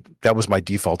that was my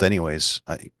default anyways,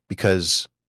 because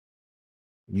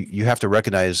you have to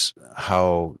recognize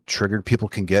how triggered people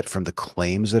can get from the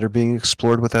claims that are being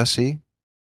explored with SE.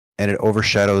 And it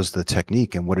overshadows the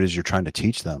technique and what it is you're trying to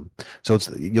teach them. So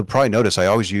you'll probably notice I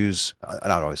almost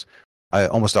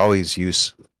always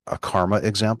use a karma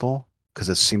example, because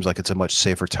it seems like it's a much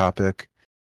safer topic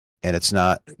and it's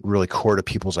not really core to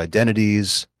people's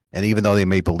identities. And even though they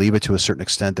may believe it to a certain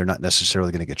extent, they're not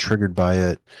necessarily going to get triggered by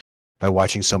it, by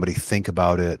watching somebody think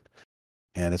about it.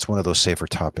 And it's one of those safer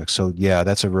topics. So yeah,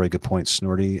 that's a very good point,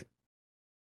 Snorty.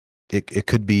 It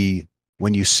could be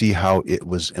when you see how it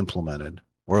was implemented.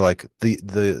 Or like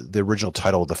the original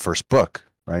title of the first book,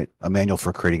 right? A Manual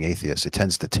for Creating Atheists. It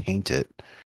tends to taint it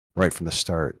right from the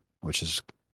start, which is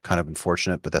kind of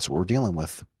unfortunate, but that's what we're dealing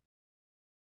with.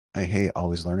 Hey,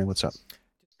 always learning. What's up?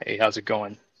 Hey, how's it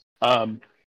going? Um,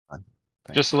 Fine.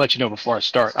 just Thanks. to let you know before I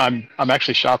start, I'm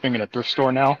actually shopping in a thrift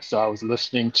store now, so I was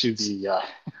listening to the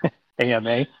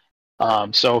AMA.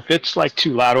 So if it's like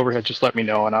too loud over here, just let me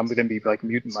know, and I'm gonna be like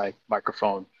muting my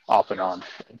microphone off and on.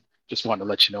 Just wanted to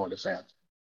let you know in advance.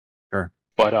 Sure.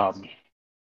 But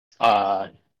uh,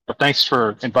 but thanks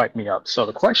for inviting me up. So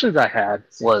the questions I had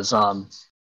was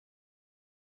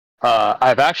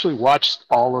I've actually watched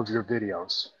all of your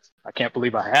videos. I can't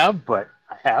believe I have, but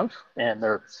I have, and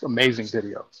they're amazing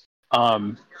videos.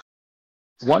 Um,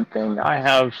 One thing I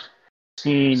have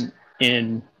seen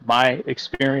in my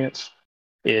experience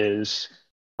is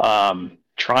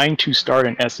trying to start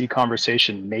an SE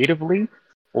conversation natively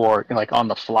or like on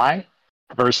the fly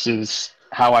versus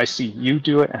how I see you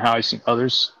do it and how I see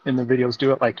others in the videos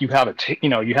do it. Like you have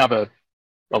you have a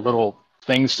little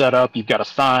thing set up, you've got a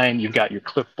sign, you've got your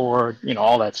clipboard,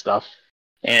 all that stuff.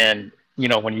 And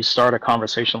when you start a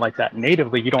conversation like that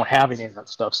natively, you don't have any of that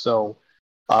stuff. So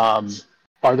um,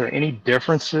 are there any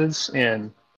differences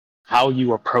in how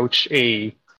you approach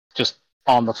a just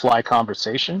on the fly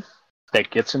conversation that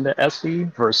gets into SE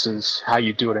versus how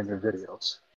you do it in your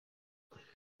videos?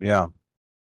 Yeah.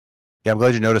 Yeah, I'm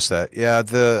glad you noticed that. Yeah,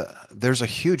 there's a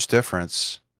huge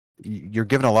difference. You're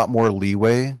given a lot more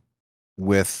leeway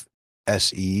with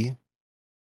SE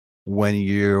when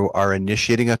you are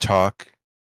initiating a talk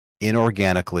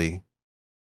inorganically,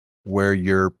 where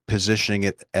you're positioning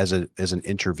it as an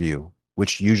interview,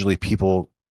 which usually people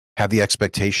have the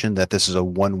expectation that this is a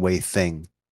one-way thing.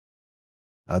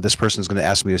 This person's going to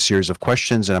ask me a series of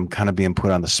questions, and I'm kind of being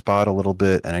put on the spot a little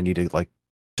bit, and I need to like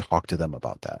talk to them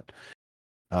about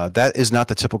that. That is not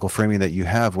the typical framing that you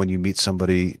have when you meet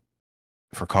somebody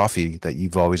for coffee that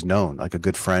you've always known, like a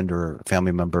good friend or a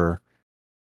family member,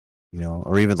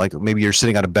 or even like maybe you're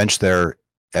sitting on a bench there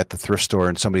at the thrift store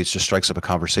and somebody just strikes up a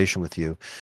conversation with you.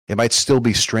 It might still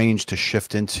be strange to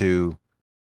shift into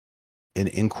an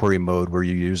inquiry mode where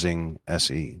you're using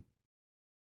SE.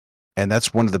 And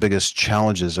that's one of the biggest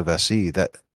challenges of SE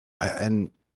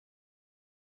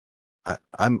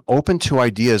I'm open to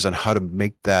ideas on how to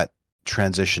make that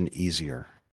transition easier.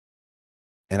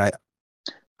 And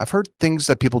I've heard things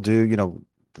that people do,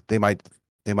 they might,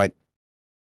 they might,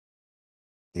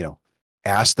 you know,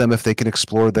 ask them if they can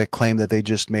explore that claim that they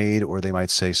just made, or they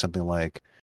might say something like,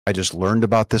 I just learned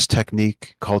about this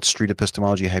technique called street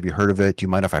epistemology. Have you heard of it? Do you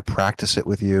mind if I practice it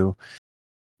with you?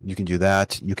 You can do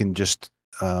that. You can just,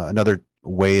 another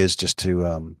way is just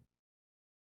to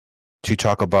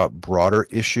talk about broader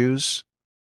issues,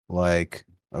 like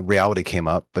a reality came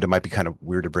up, but it might be kind of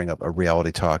weird to bring up a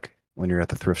reality talk when you're at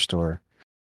the thrift store.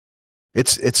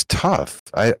 It's tough.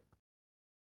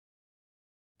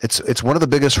 It's one of the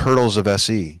biggest hurdles of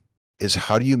SE is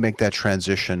how do you make that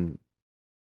transition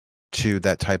to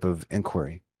that type of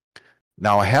inquiry?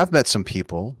 Now, I have met some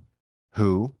people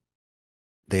who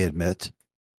they admit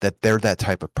that they're that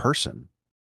type of person.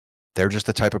 They're just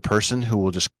the type of person who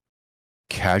will just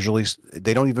casually,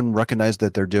 they don't even recognize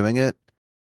that they're doing it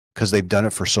because they've done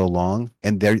it for so long,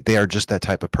 and they are just that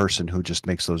type of person who just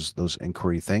makes those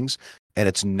inquiry things, and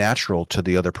it's natural to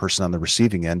the other person on the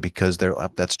receiving end because they're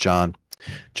that's John.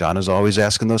 John is always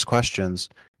asking those questions,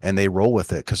 and they roll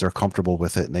with it because they're comfortable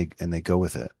with it, and they go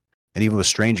with it. And even with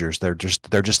strangers, they're just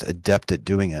adept at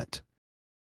doing it.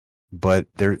 But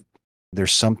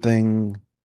there's something.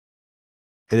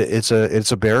 It's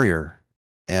a barrier,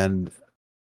 and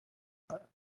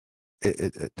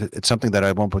it's something that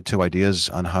I won't put two ideas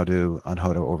on how to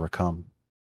overcome.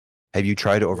 Have you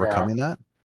tried Yeah. overcoming that?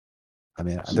 I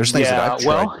mean, there's things that Yeah, I've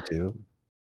tried well, to do.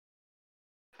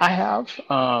 I have.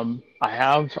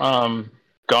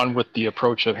 Gone with the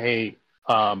approach of, hey,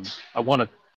 I want to,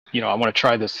 I want to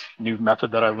try this new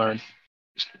method that I learned,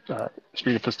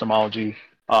 street epistemology.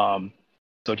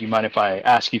 So do you mind if I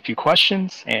ask you a few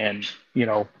questions? And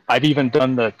I've even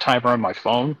done the timer on my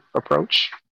phone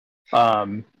approach.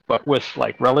 But with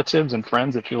like relatives and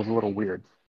friends, it feels a little weird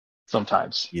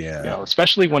sometimes. Yeah.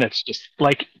 Especially when it's just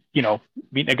like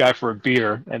meeting a guy for a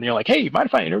beer, and you're like, hey, mind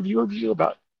if I interview you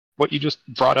about what you just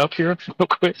brought up here real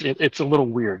quick? It's a little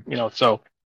weird, so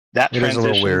that It is a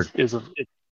little transition weird.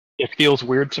 it feels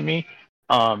weird to me.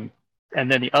 And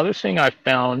then the other thing I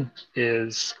found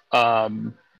is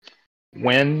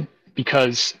when,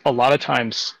 because a lot of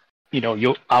times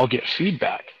I'll get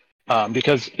feedback,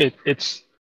 because it's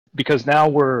because now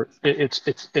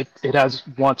it has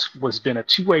once was been a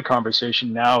two-way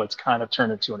conversation. Now it's kind of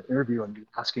turned into an interview and you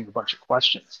asking a bunch of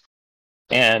questions.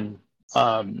 And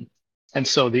um,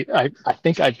 so I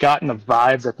think I've gotten a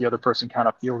vibe that the other person kind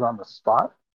of feels on the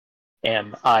spot,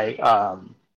 and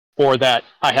or that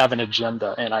I have an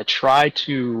agenda, and I try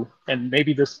to, and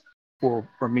maybe this will,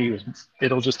 for me,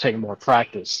 it'll just take more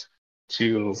practice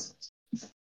to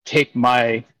take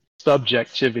my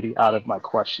subjectivity out of my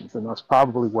questions, and that's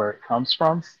probably where it comes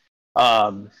from.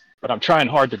 But I'm trying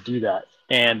hard to do that,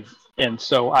 and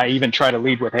so I even try to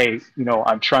lead with, hey,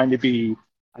 I'm trying to be.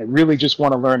 I really just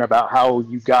want to learn about how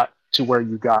you got to where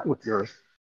you got with your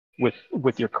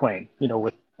claim.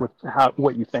 With how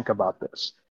what you think about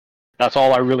this. That's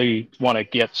all I really want to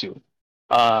get to,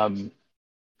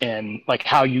 and like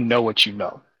how you know what you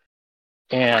know,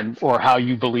 and or how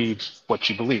you believe what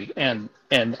you believe, and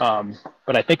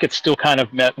but I think it's still kind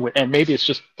of met with, and maybe it's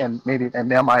just, and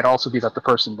that might also be that the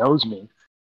person knows me,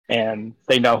 and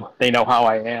they know how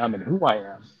I am and who I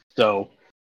am. So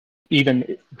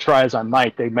even try as I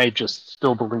might, they may just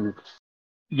still believe,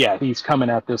 yeah, he's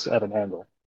coming at this at an angle.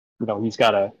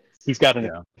 He's got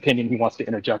an opinion he wants to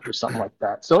interject or something like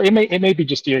that. So it may be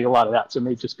just a lot of that. So it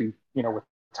may just be with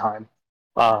time.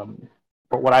 But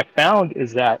what I found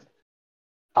is that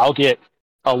I'll get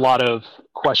a lot of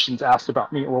questions asked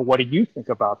about me. Well, what do you think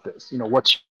about this?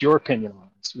 What's your opinion on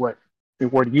this?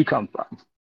 Where do you come from?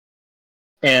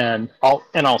 And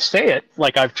I'll say it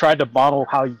like I've tried to model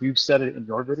how you've said it in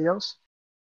your videos.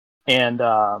 And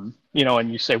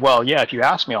and you say, well, yeah, if you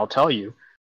ask me, I'll tell you.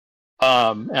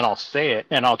 And I'll say it,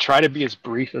 and I'll try to be as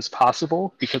brief as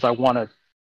possible because I want to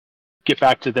get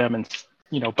back to them, and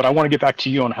but I want to get back to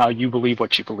you on how you believe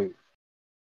what you believe.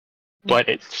 But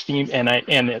it seems,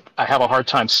 I have a hard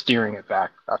time steering it back.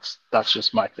 That's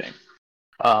just my thing.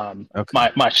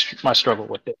 Okay. My struggle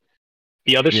with it.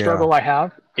 The other struggle I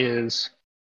have is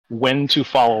when to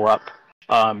follow up,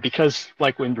 because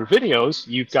like when your videos,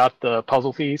 you've got the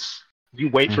puzzle piece. You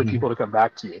wait for people to come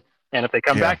back to you, and if they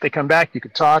come back, they come back. You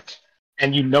can talk,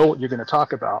 and what you're going to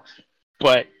talk about.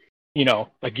 But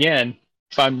again,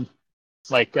 if I'm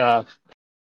like,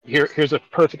 here's a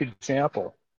perfect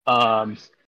example. I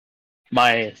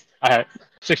have a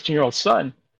 16-year-old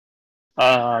son.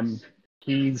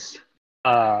 He's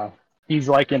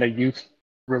like in a youth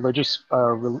religious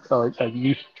a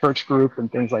youth church group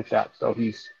and things like that. So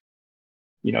he's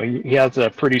he has a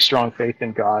pretty strong faith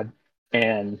in God,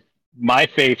 and my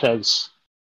faith has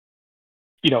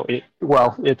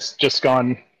it's just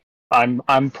gone.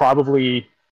 I'm probably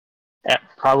at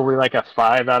like a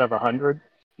 5 out of 100,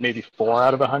 maybe 4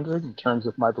 out of 100 in terms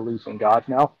of my belief in God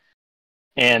now.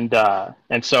 And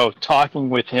so talking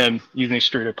with him using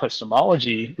street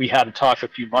epistemology, we had a talk a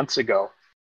few months ago,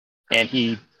 and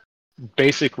he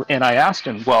basically, and I asked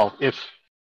him, well, if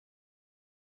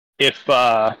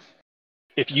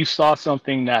you saw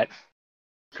something that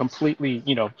completely,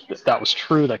 that was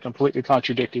true, that completely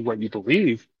contradicted what you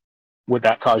believe, would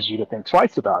that cause you to think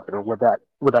twice about it, or would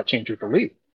that change your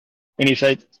belief? And he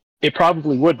said, it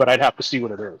probably would, but I'd have to see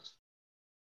what it is,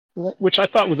 which I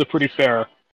thought was a pretty fair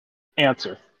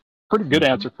answer, pretty good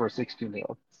answer for a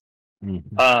 16-year-old.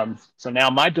 Mm-hmm. So now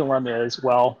my dilemma is,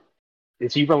 well,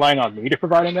 is he relying on me to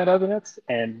provide him that evidence,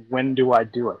 and when do I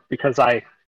do it? Because I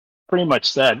pretty much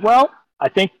said, well, I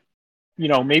think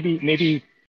maybe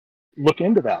look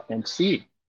into that and see,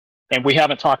 and we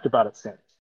haven't talked about it since.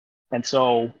 And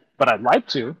so, but I'd like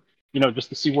to, just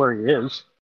to see where he is,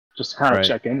 just to kind of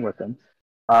check in with him.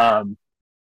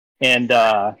 And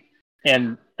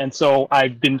so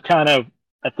I've been kind of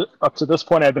up to this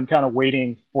point, I've been kind of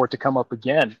waiting for it to come up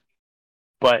again.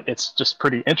 But it's just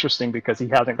pretty interesting because he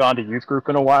hasn't gone to youth group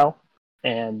in a while,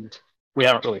 and we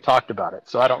haven't really talked about it.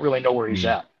 So I don't really know where he's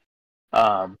at.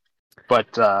 So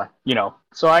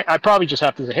I probably just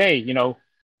have to say, hey,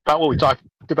 about what we talked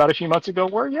about a few months ago,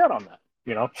 where are you at on that?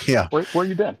 Yeah. Where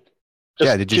you been?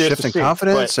 Did you shift in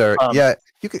confidence, or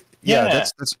you could? Yeah,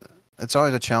 that's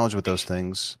always a challenge with those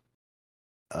things.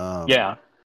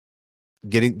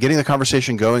 Getting the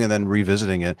conversation going and then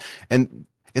revisiting it, and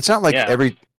it's not like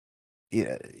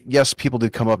yes, people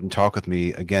did come up and talk with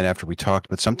me again after we talked,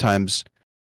 but sometimes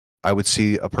I would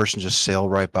see a person just sail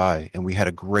right by, and we had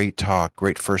a great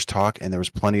first talk, and there was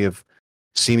plenty of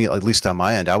at least on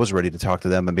my end, I was ready to talk to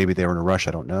them, and maybe they were in a rush,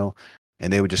 I don't know,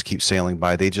 and they would just keep sailing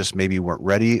by. They just maybe weren't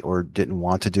ready or didn't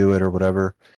want to do it or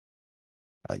whatever.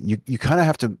 You kind of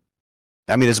have to,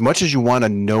 I mean, as much as you want to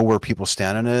know where people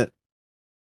stand on it,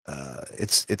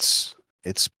 it's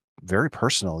very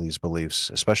personal, these beliefs,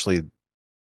 especially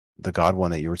the God one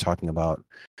that you were talking about.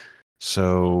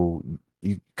 So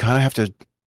you kind of have to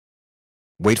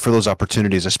wait for those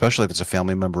opportunities, especially if it's a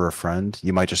family member or a friend.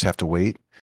 You might just have to wait.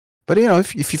 But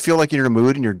if you feel like you're in a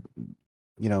mood and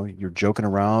you're joking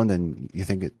around and you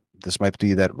think this might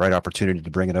be that right opportunity to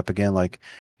bring it up again, like,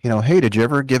 hey, did you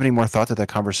ever give any more thought to that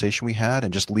conversation we had,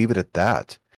 and just leave it at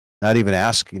that? not even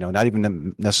ask, not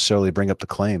even necessarily bring up the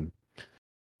claim,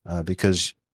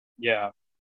 because Yeah.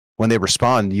 when they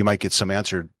respond, you might get some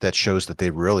answer that shows that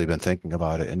they've really been thinking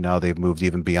about it, and now they've moved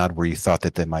even beyond where you thought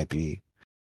that they might be.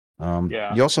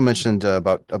 Yeah. You also mentioned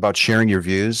about sharing your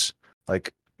views.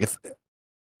 Like if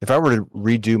I were to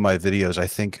redo my videos, I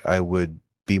think I would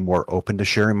be more open to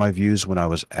sharing my views when I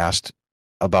was asked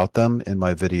about them in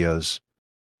my videos,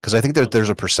 because I think that there's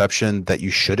a perception that you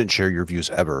shouldn't share your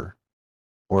views ever,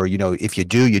 or if you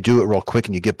do, you do it real quick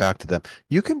and you get back to them.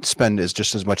 You can spend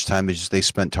just as much time as they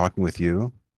spent talking with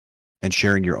you and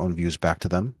sharing your own views back to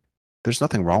them. There's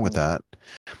nothing wrong with that.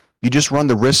 You just run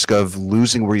the risk of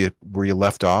losing where you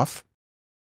left off.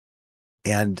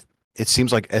 And it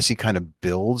seems like SE kind of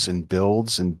builds and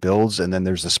builds and builds, and then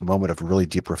there's this moment of really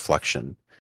deep reflection.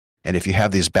 And if you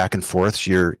have these back and forths,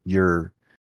 you're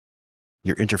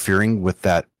interfering with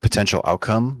that potential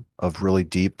outcome of really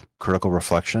deep critical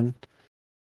reflection,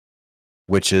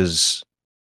 which is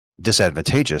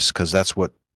disadvantageous because that's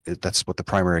what the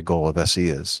primary goal of SE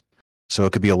is. So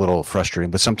it could be a little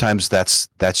frustrating, but sometimes that's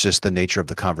just the nature of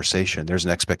the conversation. There's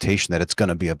an expectation that it's going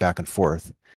to be a back and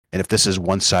forth. And if this is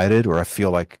one-sided, or I feel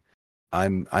like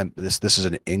this is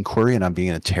an inquiry and I'm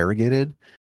being interrogated,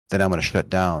 then I'm going to shut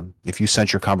down. If you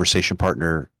sense your conversation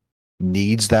partner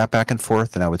needs that back and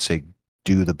forth, then I would say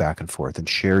do the back and forth and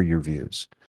share your views.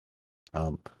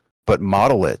 But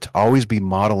model it. Always be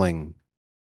modeling.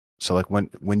 So like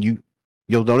when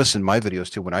you'll notice in my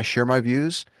videos too, when I share my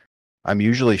views, I'm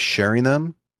usually sharing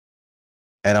them,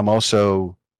 and I'm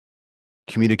also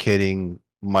communicating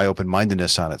my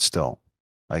open-mindedness on it still.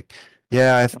 Like,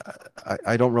 yeah,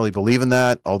 I don't really believe in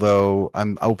that, although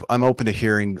I'm open to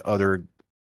hearing other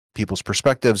people's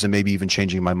perspectives and maybe even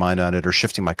changing my mind on it or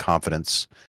shifting my confidence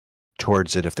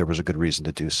towards it if there was a good reason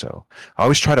to do so. I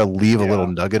always try to leave a little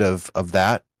nugget of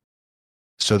that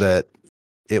so that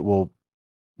it will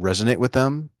resonate with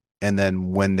them. And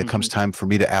then when it comes time for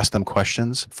me to ask them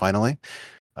questions, finally,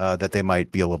 that they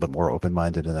might be a little bit more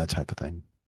open-minded and that type of thing.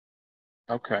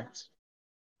 Okay.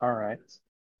 All right.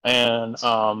 And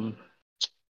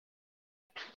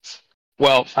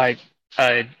well, I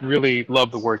really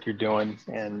love the work you're doing,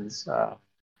 and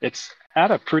it's had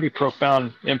a pretty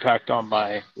profound impact on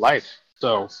my life.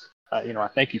 So, I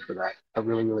thank you for that. I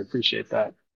really, really appreciate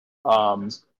that.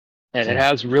 And it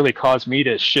has really caused me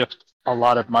to shift a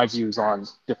lot of my views on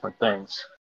different things.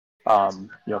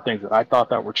 Things that I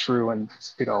thought that were true, and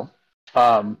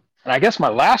and I guess my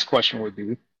last question would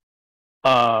be,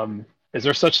 is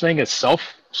there such thing as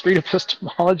street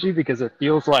epistemology? Because it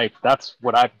feels like that's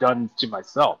what I've done to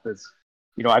myself. Is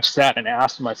I've sat and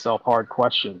asked myself hard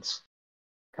questions,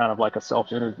 kind of like a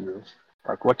self-interview.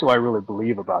 Like, what do I really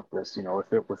believe about this?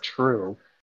 If it were true,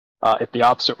 if the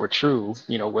opposite were true,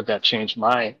 would that change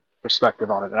my perspective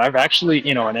on it? And I've actually,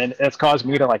 and it's caused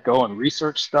me to like go and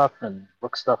research stuff and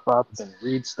look stuff up and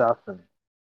read stuff, and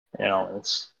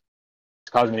it's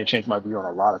caused me to change my view on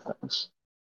a lot of things.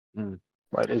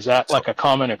 But is that like a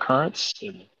common occurrence?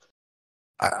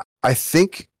 I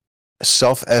think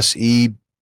self SE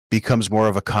becomes more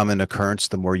of a common occurrence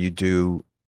the more you do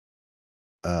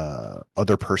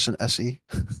other person SE.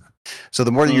 So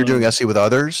the more that you're doing SE with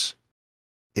others,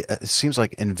 it seems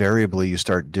like invariably you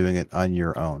start doing it on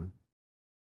your own.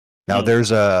 Now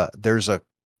there's a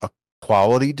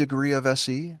quality degree of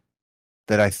SE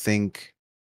that I think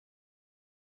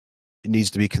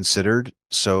needs to be considered.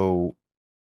 So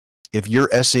if you're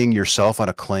SEing yourself on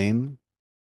a claim,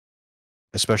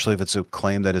 especially if it's a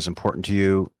claim that is important to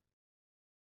you,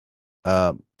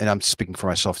 and I'm speaking for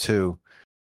myself too,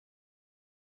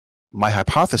 my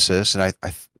hypothesis, and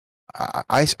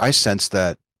I sense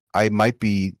that I might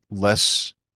be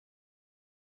less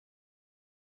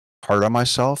hard on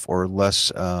myself or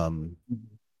less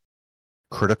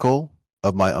critical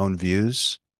of my own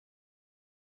views,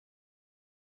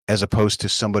 as opposed to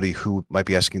somebody who might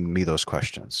be asking me those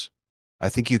questions. I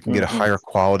think you can get a higher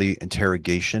quality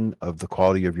interrogation of the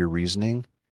quality of your reasoning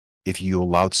if you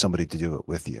allowed somebody to do it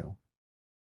with you.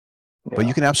 Yeah. But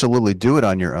you can absolutely do it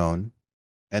on your own,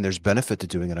 and there's benefit to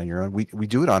doing it on your own. We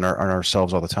do it on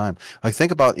ourselves all the time. Like,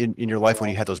 think about in your life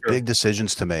when you had those big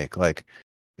decisions to make, like,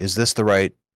 is this the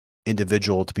right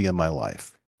individual to be in my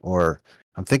life? Or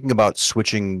I'm thinking about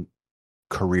switching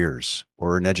careers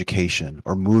or an education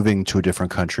or moving to a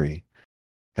different country.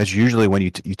 That's usually when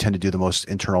you tend to do the most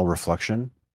internal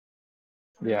reflection.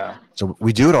 Yeah. So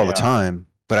we do it all the time,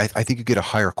 but I think you get a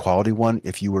higher quality one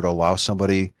if you were to allow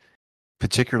somebody,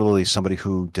 particularly somebody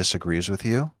who disagrees with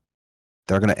you,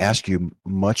 they're going to ask you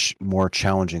much more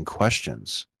challenging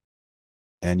questions,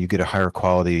 and you get a higher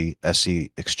quality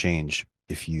SE exchange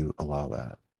if you allow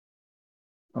that.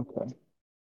 Okay.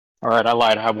 All right, I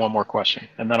lied. I have one more question,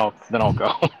 and then I'll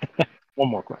go. One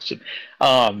more question.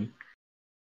 And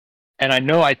I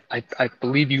know I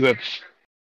believe you have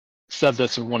said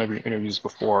this in one of your interviews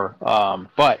before.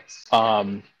 But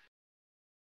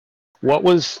what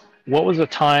was a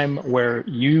time where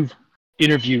an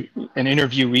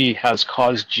interviewee has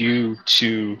caused you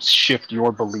to shift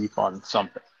your belief on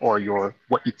something, or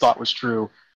what you thought was true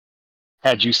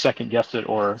had you second guessed it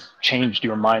or changed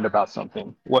your mind about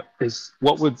something? What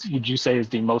would you say is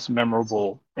the most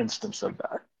memorable instance of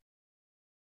that?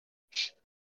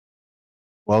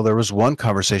 Well, there was one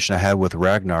conversation I had with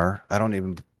Ragnar.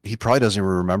 He probably doesn't even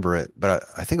remember it, but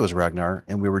I think it was Ragnar,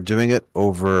 and we were doing it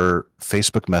over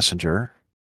Facebook Messenger,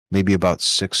 maybe about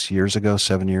 6 years ago,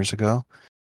 7 years ago.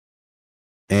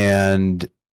 And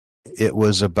it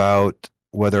was about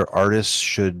whether artists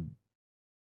should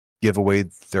give away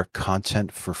their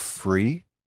content for free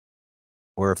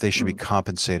or if they should be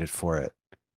compensated for it.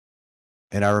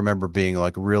 And I remember being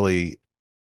like really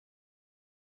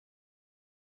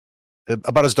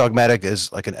about as dogmatic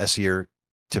as like an SEer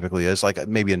typically is, like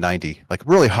maybe a 90, like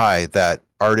really high, that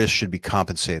artists should be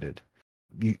compensated.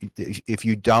 If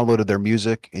you downloaded their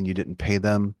music and you didn't pay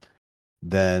them,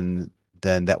 then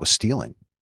that was stealing.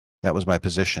 That was my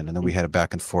position. And then we had a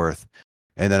back and forth.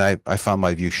 And then I found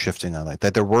my view shifting on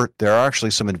that there are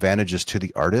actually some advantages to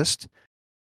the artist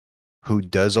who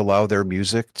does allow their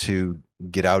music to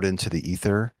get out into the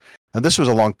ether. And this was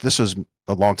a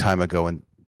long time ago, and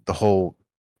the whole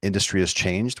industry has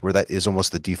changed where that is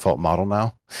almost the default model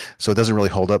now. So it doesn't really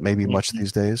hold up maybe much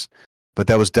these days. But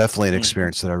that was definitely an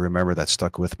experience that I remember that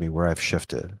stuck with me, where I've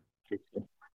shifted.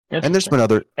 And there's been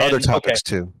other topics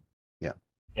too. Yeah.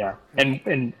 Yeah.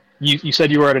 And you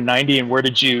said you were at a 90, and where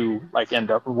did you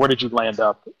end up? Where did you end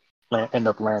up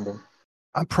landing?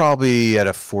 I'm probably at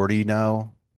a 40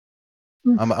 now.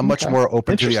 I'm much more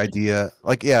open to the idea.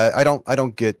 Like, yeah, I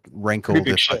don't get rankled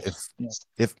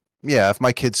if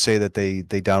my kids say that they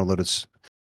downloaded.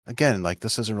 Again, like,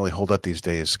 this doesn't really hold up these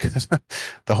days because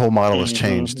the whole model has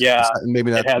changed. Yeah,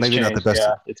 maybe not the best.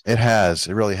 Yeah,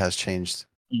 it really has changed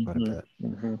quite a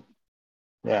bit.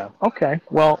 Yeah. Okay.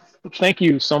 Well, thank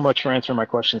you so much for answering my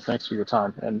questions. Thanks for your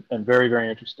time, and very, very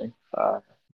interesting. You're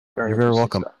very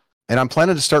welcome. Stuff. And I'm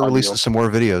planning to start releasing some more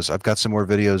videos. I've got some more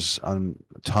videos,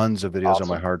 tons of videos on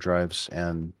my hard drives,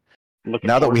 and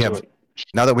now that we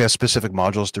have specific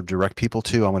modules to direct people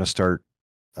to, I'm going to start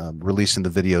releasing the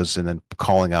videos and then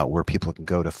calling out where people can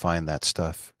go to find that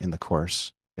stuff in the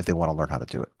course if they want to learn how to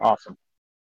do it. Awesome.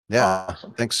 Yeah.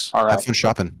 Awesome. Thanks. All right. Have fun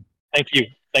shopping. Thank you.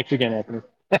 Thanks again, Anthony.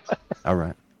 All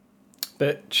right.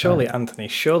 But surely, Anthony,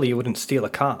 you wouldn't steal a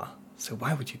car. So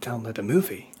why would you download a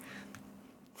movie?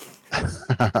 Do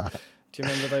you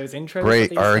remember those intros?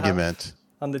 Great argument.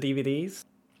 On the DVDs?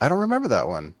 I don't remember that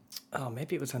one. Oh,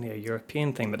 maybe it was only a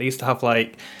European thing, but they used to have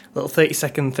like a little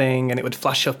 30-second thing, and it would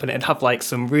flash up, and it'd have like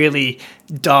some really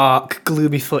dark,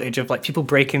 gloomy footage of like people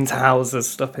breaking into houses,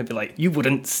 stuff, and it'd be like, you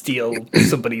wouldn't steal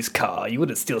somebody's car, you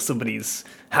wouldn't steal somebody's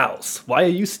house. Why are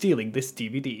you stealing this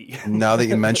DVD? Now that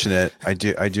you mention it, I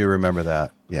do remember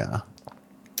that. Yeah.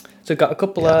 So got a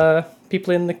couple of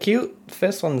people in the queue. The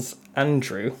first one's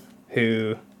Andrew,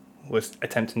 who was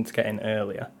attempting to get in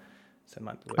earlier. So it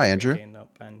might be Hi, Andrew.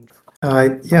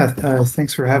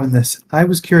 Thanks for having this. I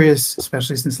was curious,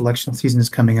 especially since election season is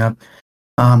coming up,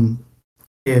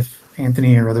 if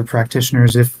Anthony or other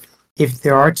practitioners, if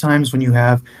there are times when you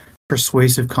have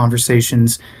persuasive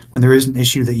conversations, when there is an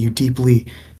issue that you deeply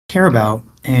care about,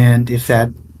 and if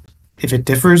it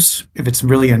differs, if it's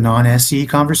really a non-SE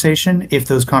conversation, if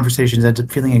those conversations end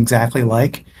up feeling exactly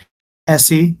like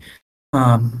SE,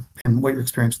 and what your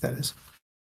experience with that is.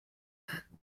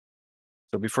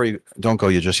 So before you don't go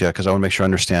just yet, because I want to make sure I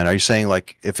understand. Are you saying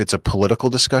like if it's a political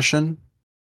discussion,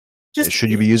 should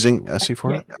you be using SE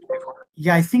for it?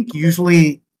 Yeah, I think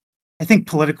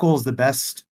political is the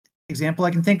best example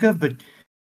I can think of, but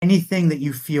anything that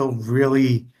you feel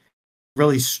really,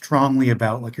 really strongly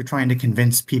about, like you're trying to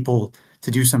convince people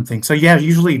to do something. So yeah,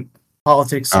 usually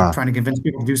politics, trying to convince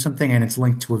people to do something, and it's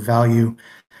linked to a value.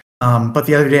 But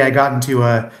the other day I got into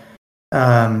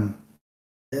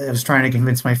I was trying to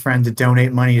convince my friend to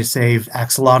donate money to save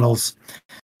axolotls.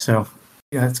 So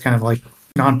yeah, it's kind of like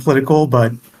non-political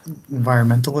but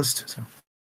environmentalist. So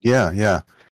yeah.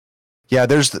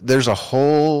 There's a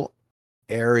whole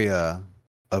area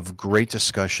of great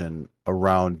discussion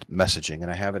around messaging,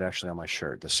 and I have it actually on my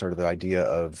shirt. This sort of the idea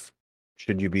of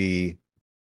should you be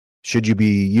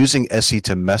using SE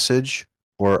to message,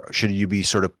 or should you be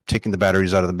sort of taking the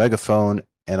batteries out of the megaphone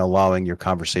and allowing your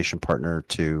conversation partner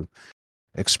to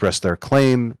express their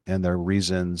claim and their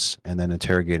reasons, and then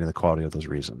interrogating the quality of those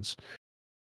reasons.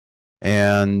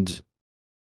 And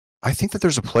I think that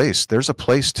there's a place. There's a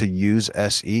place to use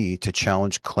SE to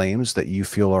challenge claims that you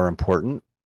feel are important,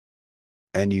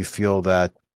 and you feel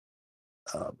that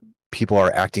people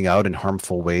are acting out in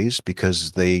harmful ways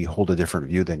because they hold a different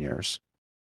view than yours.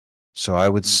 So I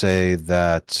would say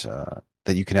that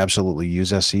that you can absolutely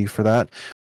use SE for that.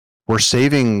 We're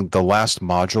saving the last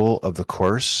module of the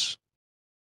course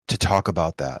to talk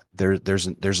about that. There's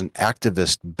an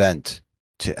activist bent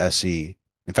to SE.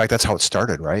 In fact, that's how it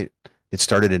started, right? It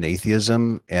started in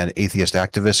atheism and atheist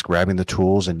activists grabbing the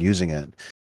tools and using it.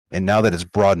 And now that it's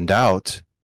broadened out,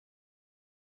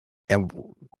 and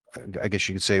I guess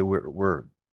you could say we're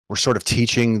sort of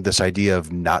teaching this idea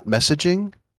of not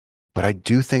messaging, but I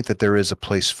do think that there is a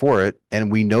place for it,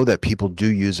 and we know that people do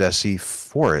use SE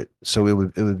for it. So it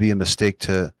would be a mistake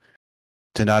to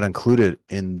not include it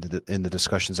in the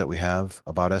discussions that we have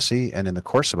about SE and in the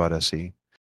course about SE.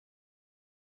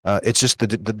 It's just the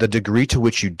degree to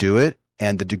which you do it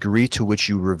and the degree to which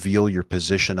you reveal your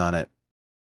position on it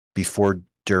before,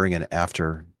 during, and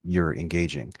after you're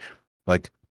engaging. Like,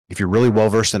 if you're really well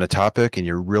versed in a topic and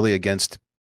you're really against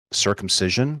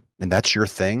circumcision and that's your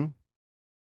thing,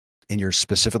 and you're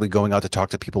specifically going out to talk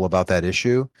to people about that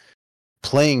issue,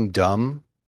 playing dumb,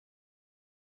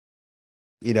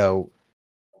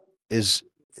 it's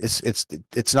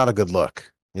not a good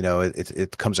look.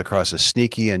 It comes across as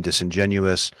sneaky and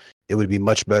disingenuous. It would be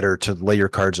much better to lay your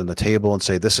cards on the table and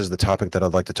say, this is the topic that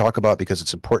I'd like to talk about because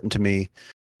it's important to me.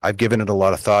 I've given it a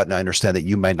lot of thought, and I understand that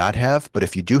you might not have, but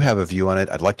if you do have a view on it,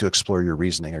 I'd like to explore your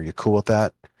reasoning. Are you cool with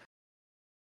that?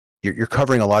 You're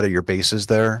covering a lot of your bases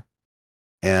there,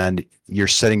 and you're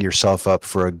setting yourself up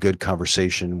for a good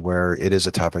conversation where it is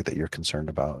a topic that you're concerned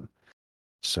about.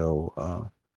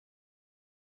 So,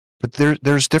 but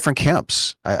there's different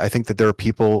camps. I think that there are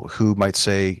people who might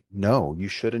say, no, you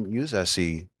shouldn't use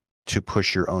SE to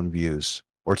push your own views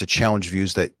or to challenge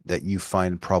views that you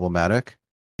find problematic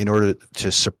in order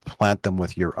to supplant them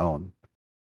with your own.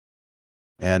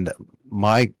 And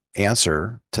my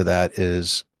answer to that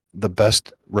is the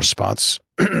best response,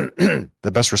 the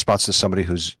best response to somebody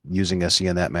who's using SE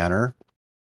in that manner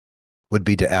would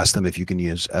be to ask them if you can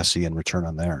use SE in return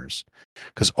on theirs.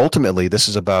 Because ultimately, this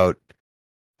is about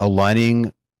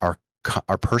aligning our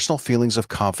personal feelings of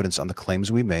confidence on the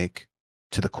claims we make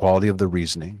to the quality of the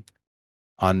reasoning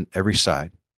on every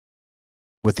side,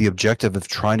 with the objective of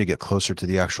trying to get closer to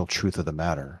the actual truth of the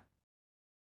matter.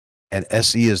 And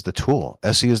SE is the tool.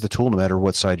 SE is the tool no matter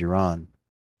what side you're on.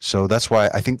 So that's why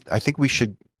I think we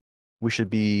should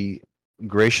be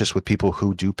gracious with people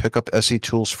who do pick up SE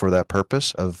tools for that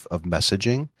purpose of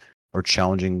messaging or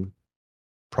challenging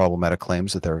problematic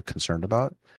claims that they're concerned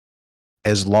about,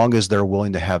 as long as they're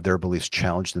willing to have their beliefs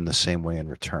challenged in the same way in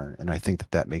return. And I think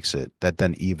that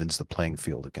then evens the playing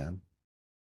field again.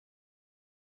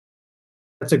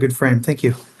 That's a good frame. Thank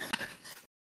you.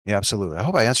 Yeah, absolutely. I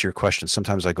hope I answer your question.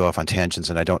 Sometimes I go off on tangents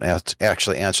and I don't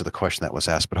actually answer the question that was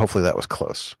asked, but hopefully that was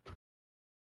close.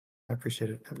 I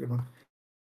appreciate it. Have a good one.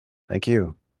 Thank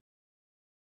you.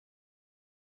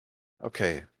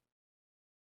 Okay.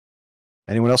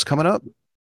 Anyone else coming up?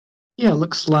 Yeah,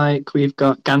 looks like we've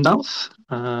got Gandalf.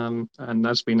 And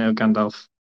as we know, Gandalf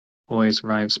always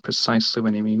arrives precisely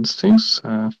when he means to.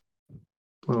 So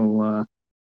we'll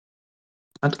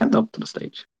add Gandalf to the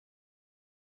stage.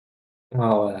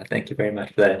 Well, thank you very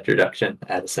much for that introduction,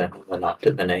 Addison. And not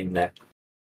to the name there.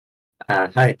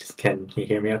 Hi, can you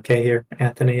hear me okay here,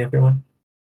 Anthony, everyone?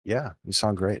 Yeah, you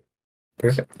sound great.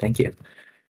 Perfect, thank you.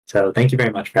 So thank you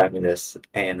very much for having this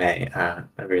AMA.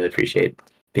 I really appreciate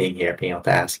being here, being able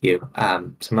to ask you.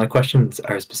 So my questions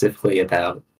are specifically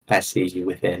about SE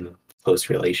within close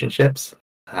relationships,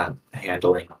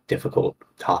 handling difficult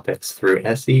topics through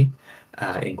SE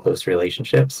in close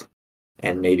relationships.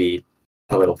 And maybe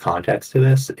a little context to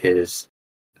this is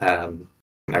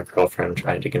my girlfriend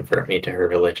trying to convert me to her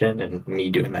religion and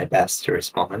me doing my best to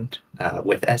respond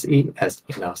with SE as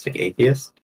agnostic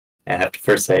atheist. I have to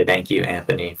first say thank you,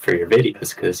 Anthony, for your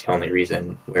videos, because it's the only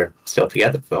reason we're still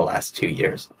together for the last 2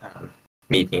 years.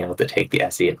 Me being able to take the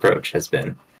SE approach has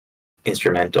been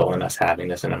instrumental in us having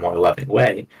this in a more loving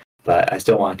way. But I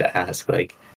still wanted to ask,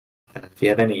 if you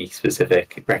have any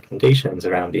specific recommendations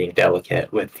around being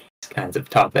delicate with these kinds of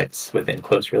topics within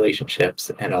close relationships,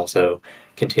 and also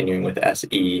continuing with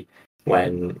SE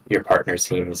when your partner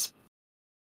seems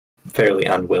fairly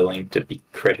unwilling to be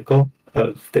critical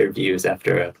of their views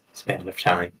after a span of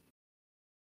time.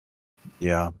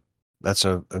 Yeah, that's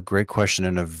a great question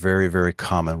and a very, very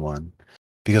common one,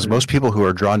 because most people who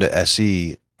are drawn to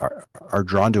SE are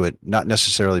drawn to it not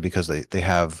necessarily because they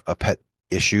have a pet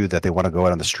issue that they want to go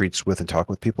out on the streets with and talk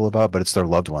with people about, but it's their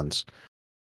loved ones.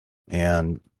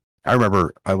 And I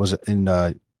remember I was in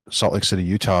Salt Lake City,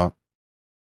 Utah,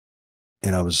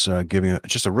 and I was giving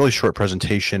just a really short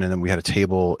presentation, and then we had a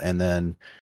table, and then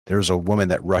there was a woman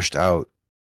that rushed out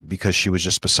because she was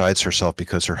just besides herself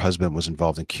because her husband was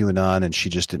involved in QAnon, and she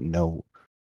just didn't know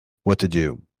what to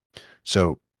do.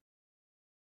 So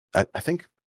I think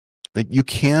that you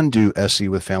can do SE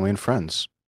with family and friends,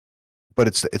 but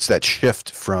it's that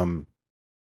shift from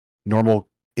normal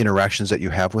interactions that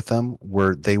you have with them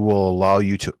where they will allow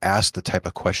you to ask the type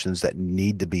of questions that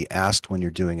need to be asked when you're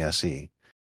doing SE.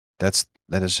 That's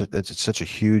such a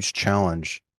huge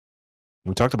challenge.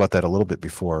 We talked about that a little bit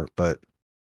before, but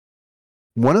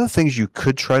one of the things you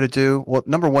could try to do, well,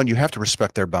 number one, you have to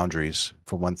respect their boundaries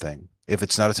for one thing. If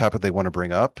it's not a topic they want to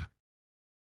bring up,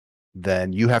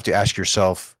 then you have to ask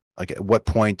yourself, like, at what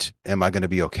point am I going to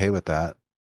be okay with that?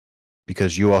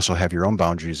 Because you also have your own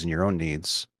boundaries and your own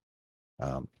needs.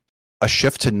 A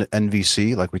shift to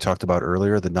NVC, like we talked about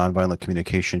earlier, the nonviolent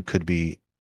communication could be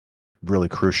really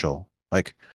crucial.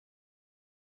 Like,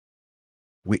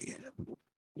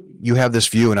 you have this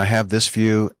view and I have this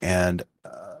view, and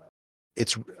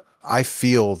I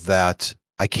feel that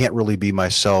I can't really be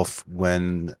myself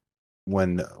when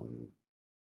I'm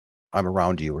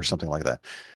around you or something like that,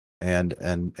 and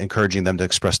encouraging them to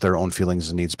express their own feelings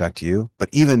and needs back to you. But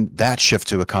even that shift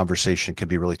to a conversation can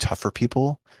be really tough for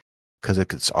people because it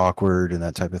gets awkward and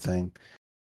that type of thing.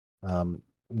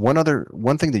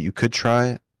 One thing that you could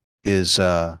try is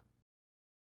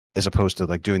as opposed to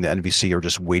like doing the NVC or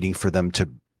just waiting for them to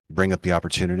bring up the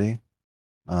opportunity.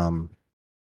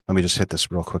 Let me just hit this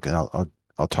real quick, and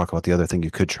I'll talk about the other thing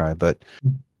you could try. But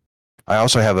I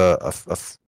also have an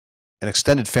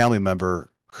extended family member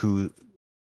who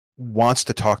wants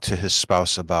to talk to his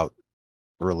spouse about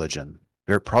religion.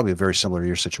 They're probably very similar to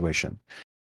your situation.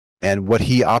 And what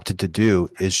he opted to do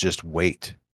is just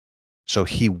wait. So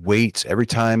he waits every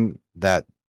time that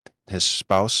his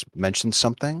spouse mentions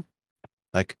something.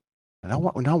 Like, now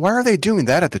why are they doing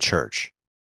that at the church?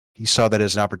 He saw that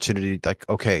as an opportunity. Like,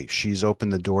 okay, she's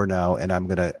opened the door now, and I'm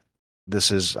gonna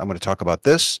talk about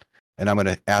this, and I'm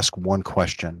gonna ask one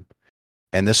question.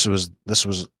 And this was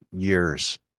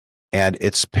years, and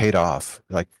it's paid off.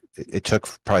 Like, it took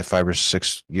probably 5 or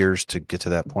 6 years to get to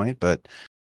that point, but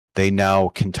they now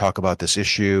can talk about this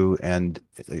issue, and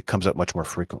it comes up much more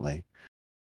frequently.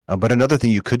 But another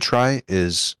thing you could try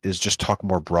is just talk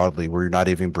more broadly, where you're not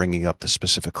even bringing up the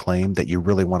specific claim that you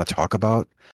really want to talk about,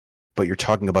 but you're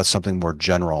talking about something more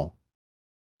general.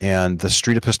 And the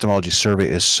Street Epistemology Survey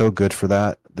is so good for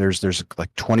that. There's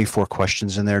like 24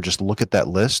 questions in there. Just look at that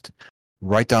list,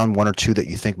 write down 1 or 2 that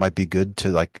you think might be good to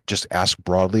like just ask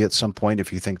broadly at some point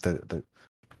if you think that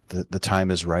the time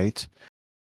is right.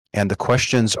 And the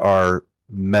questions are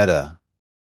meta.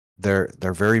 They're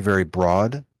very, very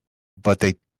broad, but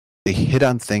they hit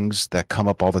on things that come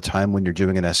up all the time when you're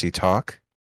doing an SE talk.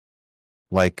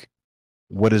 Like,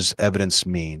 what does evidence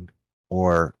mean?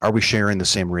 Or are we sharing the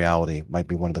same reality? Might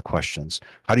be one of the questions.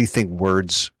 How do you think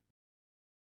words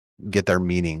get their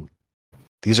meaning?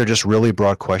 These are just really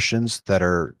broad questions that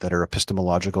are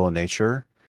epistemological in nature.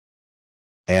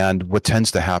 And what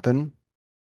tends to happen,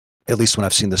 at least when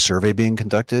I've seen the survey being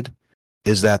conducted,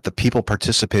 is that the people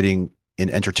participating in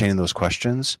entertaining those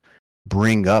questions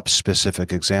bring up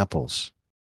specific examples.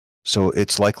 So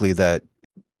it's likely that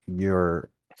your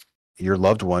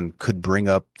loved one could bring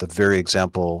up the very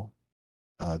example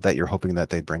that you're hoping that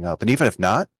they'd bring up. And even if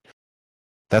not,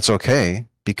 that's okay,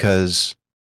 because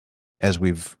as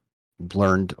we've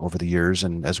learned over the years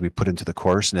and as we put into the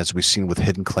course and as we've seen with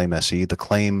hidden claim SE, the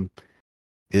claim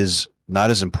is not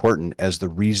as important as the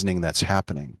reasoning that's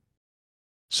happening.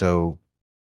 So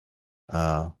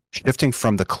shifting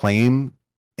from the claim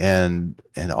and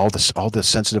all the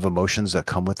sensitive emotions that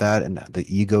come with that and the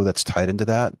ego that's tied into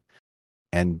that,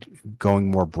 and going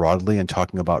more broadly and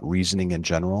talking about reasoning in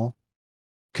general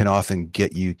can often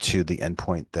get you to the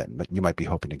endpoint that you might be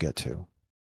hoping to get to.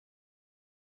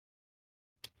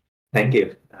 Thank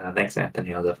you. Thanks,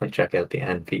 Anthony. I'll definitely check out the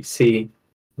NVC,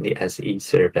 the SE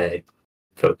survey,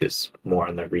 focus more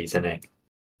on the reasoning.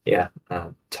 Yeah,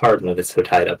 it's hard when it's so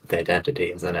tied up with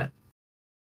identity, isn't it?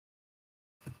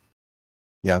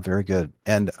 Yeah, very good.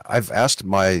 And I've asked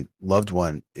my loved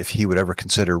one if he would ever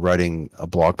consider writing a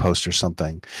blog post or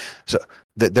something. So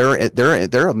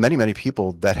there are many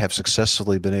people that have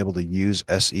successfully been able to use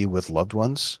SE with loved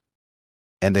ones,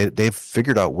 and they've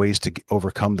figured out ways to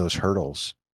overcome those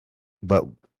hurdles. But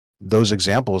those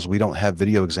examples, we don't have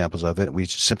video examples of it. We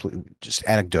just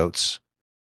anecdotes,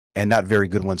 and not very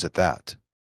good ones at that.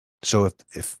 So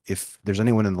if there's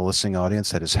anyone in the listening audience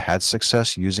that has had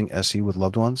success using SE with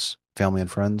loved ones, family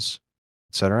and friends,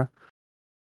 etc.,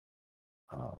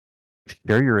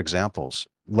 share your examples.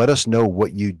 Let us know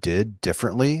what you did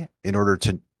differently in order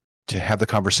to have the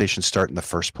conversation start in the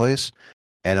first place,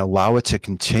 and allow it to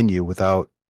continue without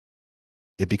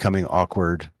it becoming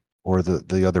awkward or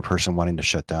the other person wanting to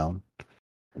shut down.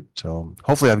 So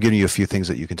hopefully I've given you a few things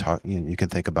that you can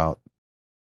think about.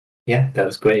 Yeah, that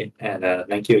was great. And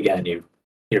thank you again.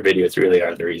 Your videos really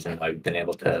are the reason why we've been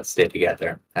able to stay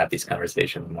together, have these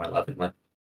conversations more lovingly.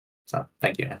 So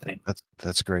thank you, Anthony.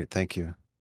 That's great. Thank you.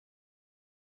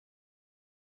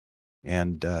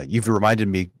 And you've reminded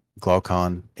me,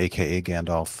 Glaucon, aka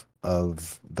Gandalf,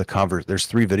 of the there's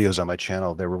 3 videos on my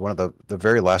channel. They were one of the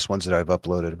very last ones that I've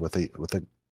uploaded with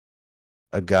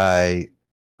a guy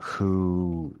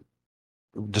who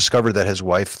discovered that his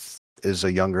wife is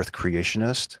a young Earth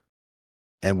creationist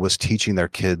and was teaching their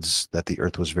kids that the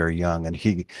Earth was very young. And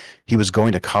he was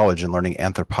going to college and learning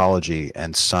anthropology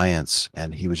and science,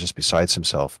 and he was just besides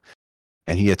himself.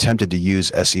 And he attempted to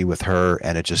use SE with her,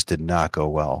 and it just did not go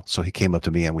well. So he came up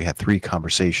to me, and we had 3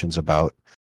 conversations about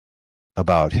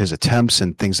his attempts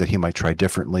and things that he might try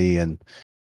differently, and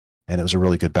it was a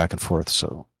really good back and forth.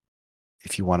 So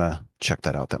if you want to check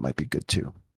that out, that might be good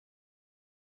too.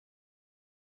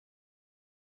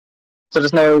 So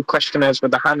there's no questioners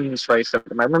with the hands raised at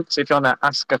the moment. So if you want to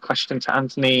ask a question to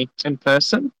Anthony in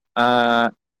person,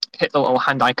 hit the little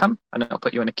hand icon and it'll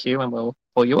put you in a queue and we'll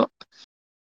pull you up.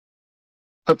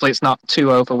 Hopefully it's not too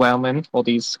overwhelming, all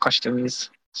these questions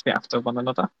straight after one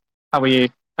another. How are you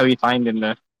finding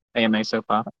the AMA so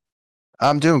far?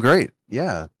 I'm doing great.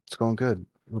 Yeah, it's going good.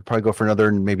 We'll probably go for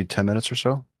another maybe 10 minutes or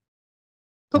so.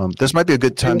 This might be a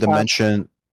good time to mention.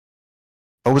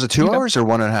 Oh, was it 2 hours or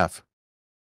 1.5?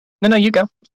 No, you go.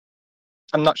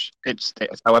 I'm not. It's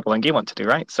however long you want to do,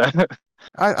 right? So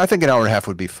I think an hour and a half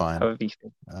would be fine.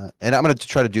 and I'm going to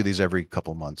try to do these every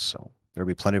couple months, so there'll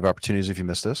be plenty of opportunities if you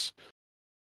miss this.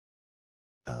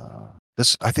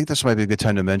 I think this might be a good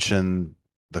time to mention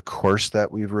the course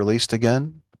that we've released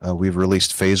again. We've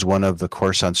released phase 1 of the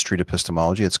course on street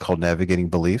epistemology. It's called Navigating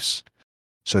Beliefs.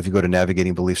 So if you go to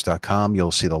navigatingbeliefs.com,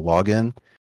 you'll see the login,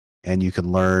 and you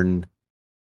can learn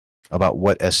about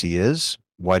what SE is,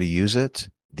 why to use it,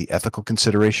 the ethical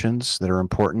considerations that are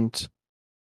important,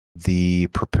 the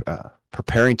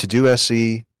preparing to do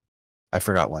SE. I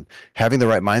forgot one. Having the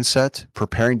right mindset,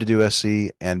 preparing to do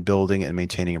SE, and building and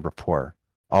maintaining a rapport.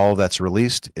 All that's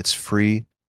released. It's free,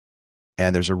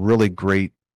 and there's a really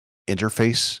great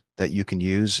interface that you can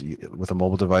use with a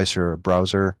mobile device or a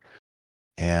browser.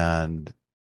 And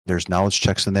there's knowledge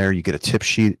checks in there. You get a tip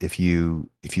sheet if you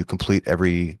complete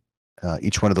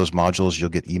each one of those modules. You'll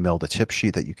get emailed a tip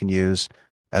sheet that you can use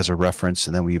as a reference,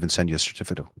 and then we even send you a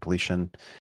certificate of completion.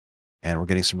 And we're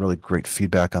getting some really great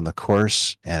feedback on the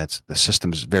course, and the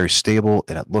system is very stable,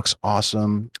 and it looks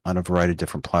awesome on a variety of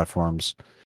different platforms.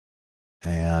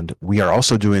 And we are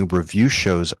also doing review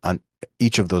shows on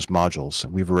each of those modules.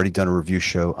 We've already done a review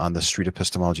show on the Street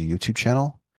Epistemology YouTube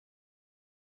channel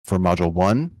for Module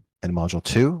 1 and Module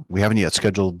 2. We haven't yet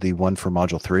scheduled the one for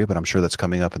Module 3, but I'm sure that's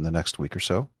coming up in the next week or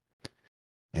so.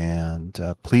 And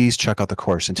please check out the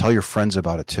course and tell your friends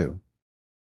about it too.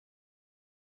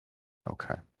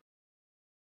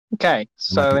 Okay.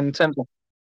 So in terms of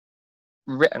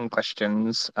written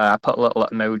questions, I put a little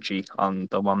emoji on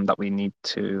the one that we need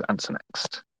to answer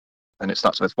next. And it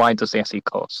starts with, why does the SE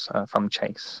course, from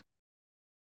Chase?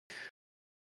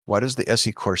 Why does the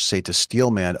SE course say to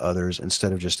steelman others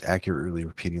instead of just accurately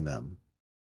repeating them?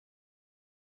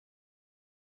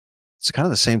 It's kind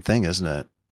of the same thing, isn't it?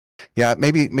 Yeah,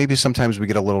 maybe sometimes we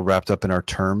get a little wrapped up in our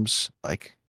terms.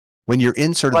 Like when you're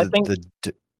in sort of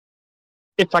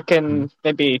if I can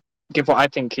maybe give what I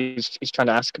think he's trying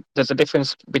to ask, there's a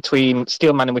difference between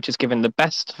steelmanning, which is giving the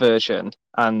best version,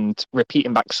 and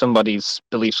repeating back somebody's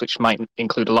beliefs, which might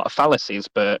include a lot of fallacies,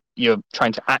 but you're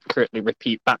trying to accurately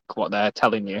repeat back what they're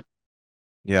telling you.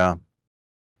 Yeah.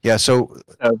 So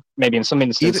maybe in some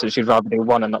instances you'd rather do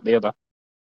one and not the other.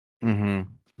 Mm-hmm.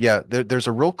 Yeah, there's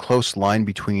a real close line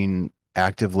between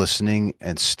active listening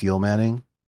and steelmanning,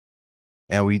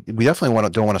 and we definitely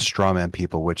don't want to strawman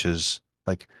people, which is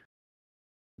like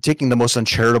taking the most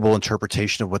uncharitable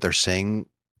interpretation of what they're saying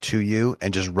to you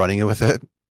and just running with it,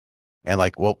 and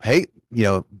like, well, hey,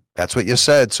 that's what you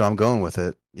said, so I'm going with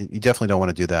it. You definitely don't want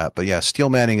to do that. But yeah,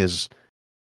 steelmanning is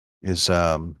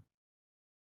and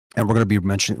we're going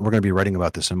to be writing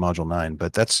about this in Module 9.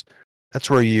 But that's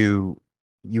where you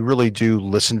really do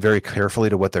listen very carefully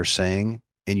to what they're saying,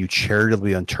 and you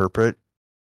charitably interpret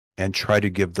and try to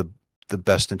give the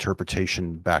best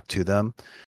interpretation back to them.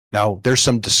 Now, there's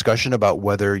some discussion about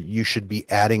whether you should be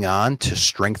adding on to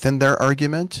strengthen their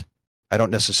argument. I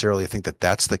don't necessarily think that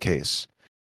that's the case.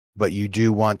 but you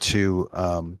do want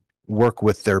to work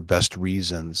with their best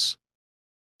reasons.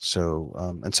 So,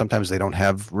 and sometimes they don't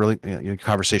have really, your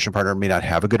conversation partner may not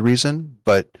have a good reason,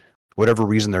 but whatever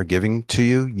reason they're giving to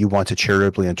you, you want to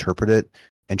charitably interpret it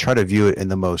and try to view it in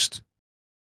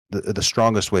the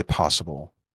strongest way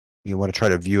possible. You want to try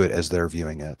to view it as they're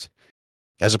viewing it,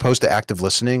 as opposed to active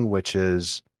listening, which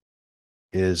is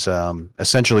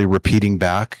essentially repeating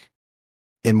back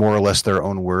in more or less their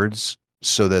own words,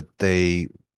 so that they,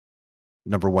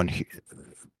 number one,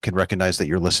 can recognize that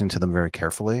you're listening to them very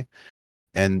carefully,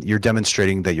 and you're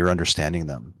demonstrating that you're understanding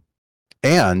them.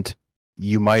 And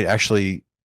you might actually,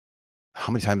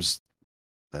 how many times,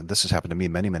 and this has happened to me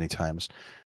many, many times,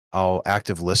 I'll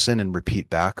active listen and repeat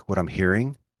back what I'm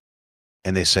hearing,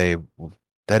 and they say, well,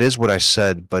 that is what I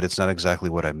said, but it's not exactly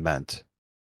what I meant.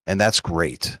 And that's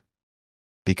great,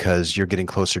 because you're getting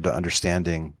closer to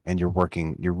understanding, and you're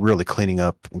really cleaning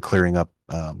up and clearing up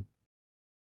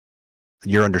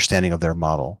your understanding of their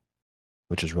model,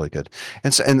 which is really good.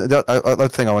 And so, and the other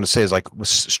thing I want to say is, like, with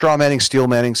straw manning, steel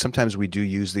manning, sometimes we do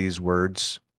use these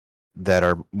words that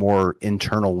are more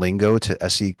internal lingo to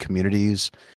SE communities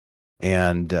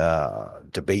and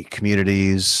debate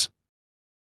communities,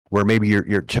 where maybe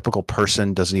your typical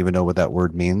person doesn't even know what that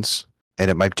word means, and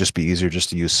it might just be easier just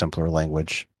to use simpler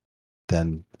language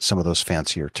than some of those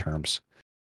fancier terms.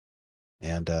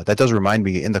 And that does remind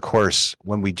me, in the course,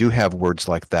 when we do have words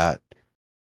like that,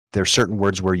 there are certain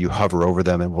words where you hover over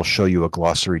them, and we'll show you a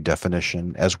glossary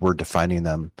definition as we're defining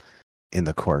them in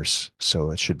the course,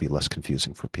 so it should be less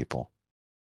confusing for people.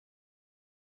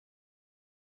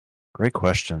 Great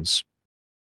questions.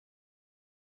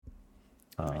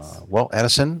 Well,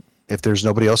 Addison, if there's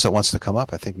nobody else that wants to come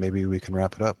up, I think maybe we can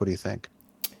wrap it up. What do you think?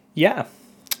 Yeah.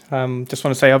 Just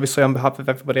want to say, obviously, on behalf of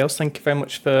everybody else, thank you very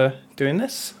much for doing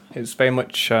this. It's very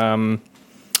much well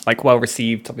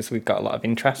received. Obviously, we've got a lot of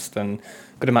interest and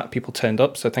a good amount of people turned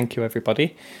up. So thank you,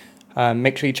 everybody.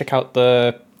 Make sure you check out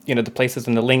the places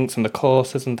and the links and the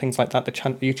courses and things like that. The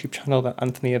YouTube channel that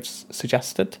Anthony has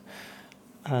suggested,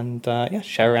 and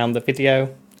share around the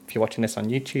video. If you're watching this on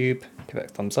YouTube, give it a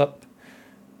thumbs up.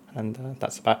 And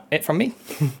that's about it from me.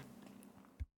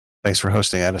 Thanks for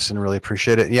hosting, Addison. Really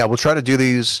appreciate it. Yeah, we'll try to do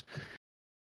these.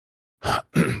 What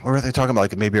are they talking about?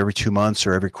 Like maybe every 2 months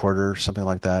or every quarter, something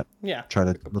like that. Yeah.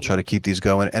 We'll try to keep these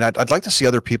going. And I'd like to see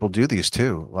other people do these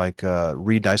too. Like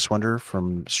Reed Nicewonder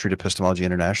from Street Epistemology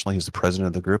International. He's the president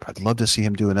of the group. I'd love to see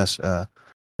him do an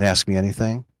Ask Me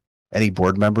Anything. Any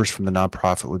board members from the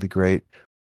nonprofit would be great.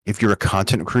 If you're a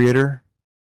content creator,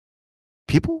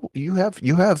 you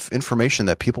have information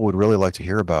that people would really like to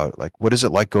hear about. Like, what is it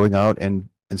like going out and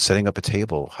setting up a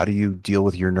table? How do you deal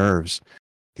with your nerves?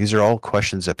 These are all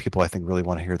questions that people, I think, really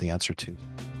want to hear the answer to.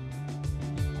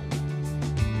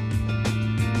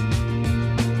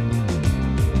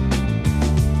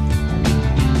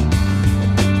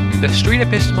 The Street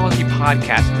Epistemology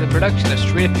Podcast is a production of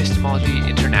Street Epistemology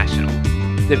International.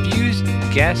 The views,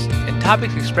 guests, and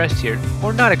topics expressed here,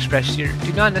 or not expressed here,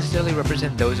 do not necessarily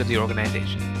represent those of the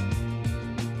organization.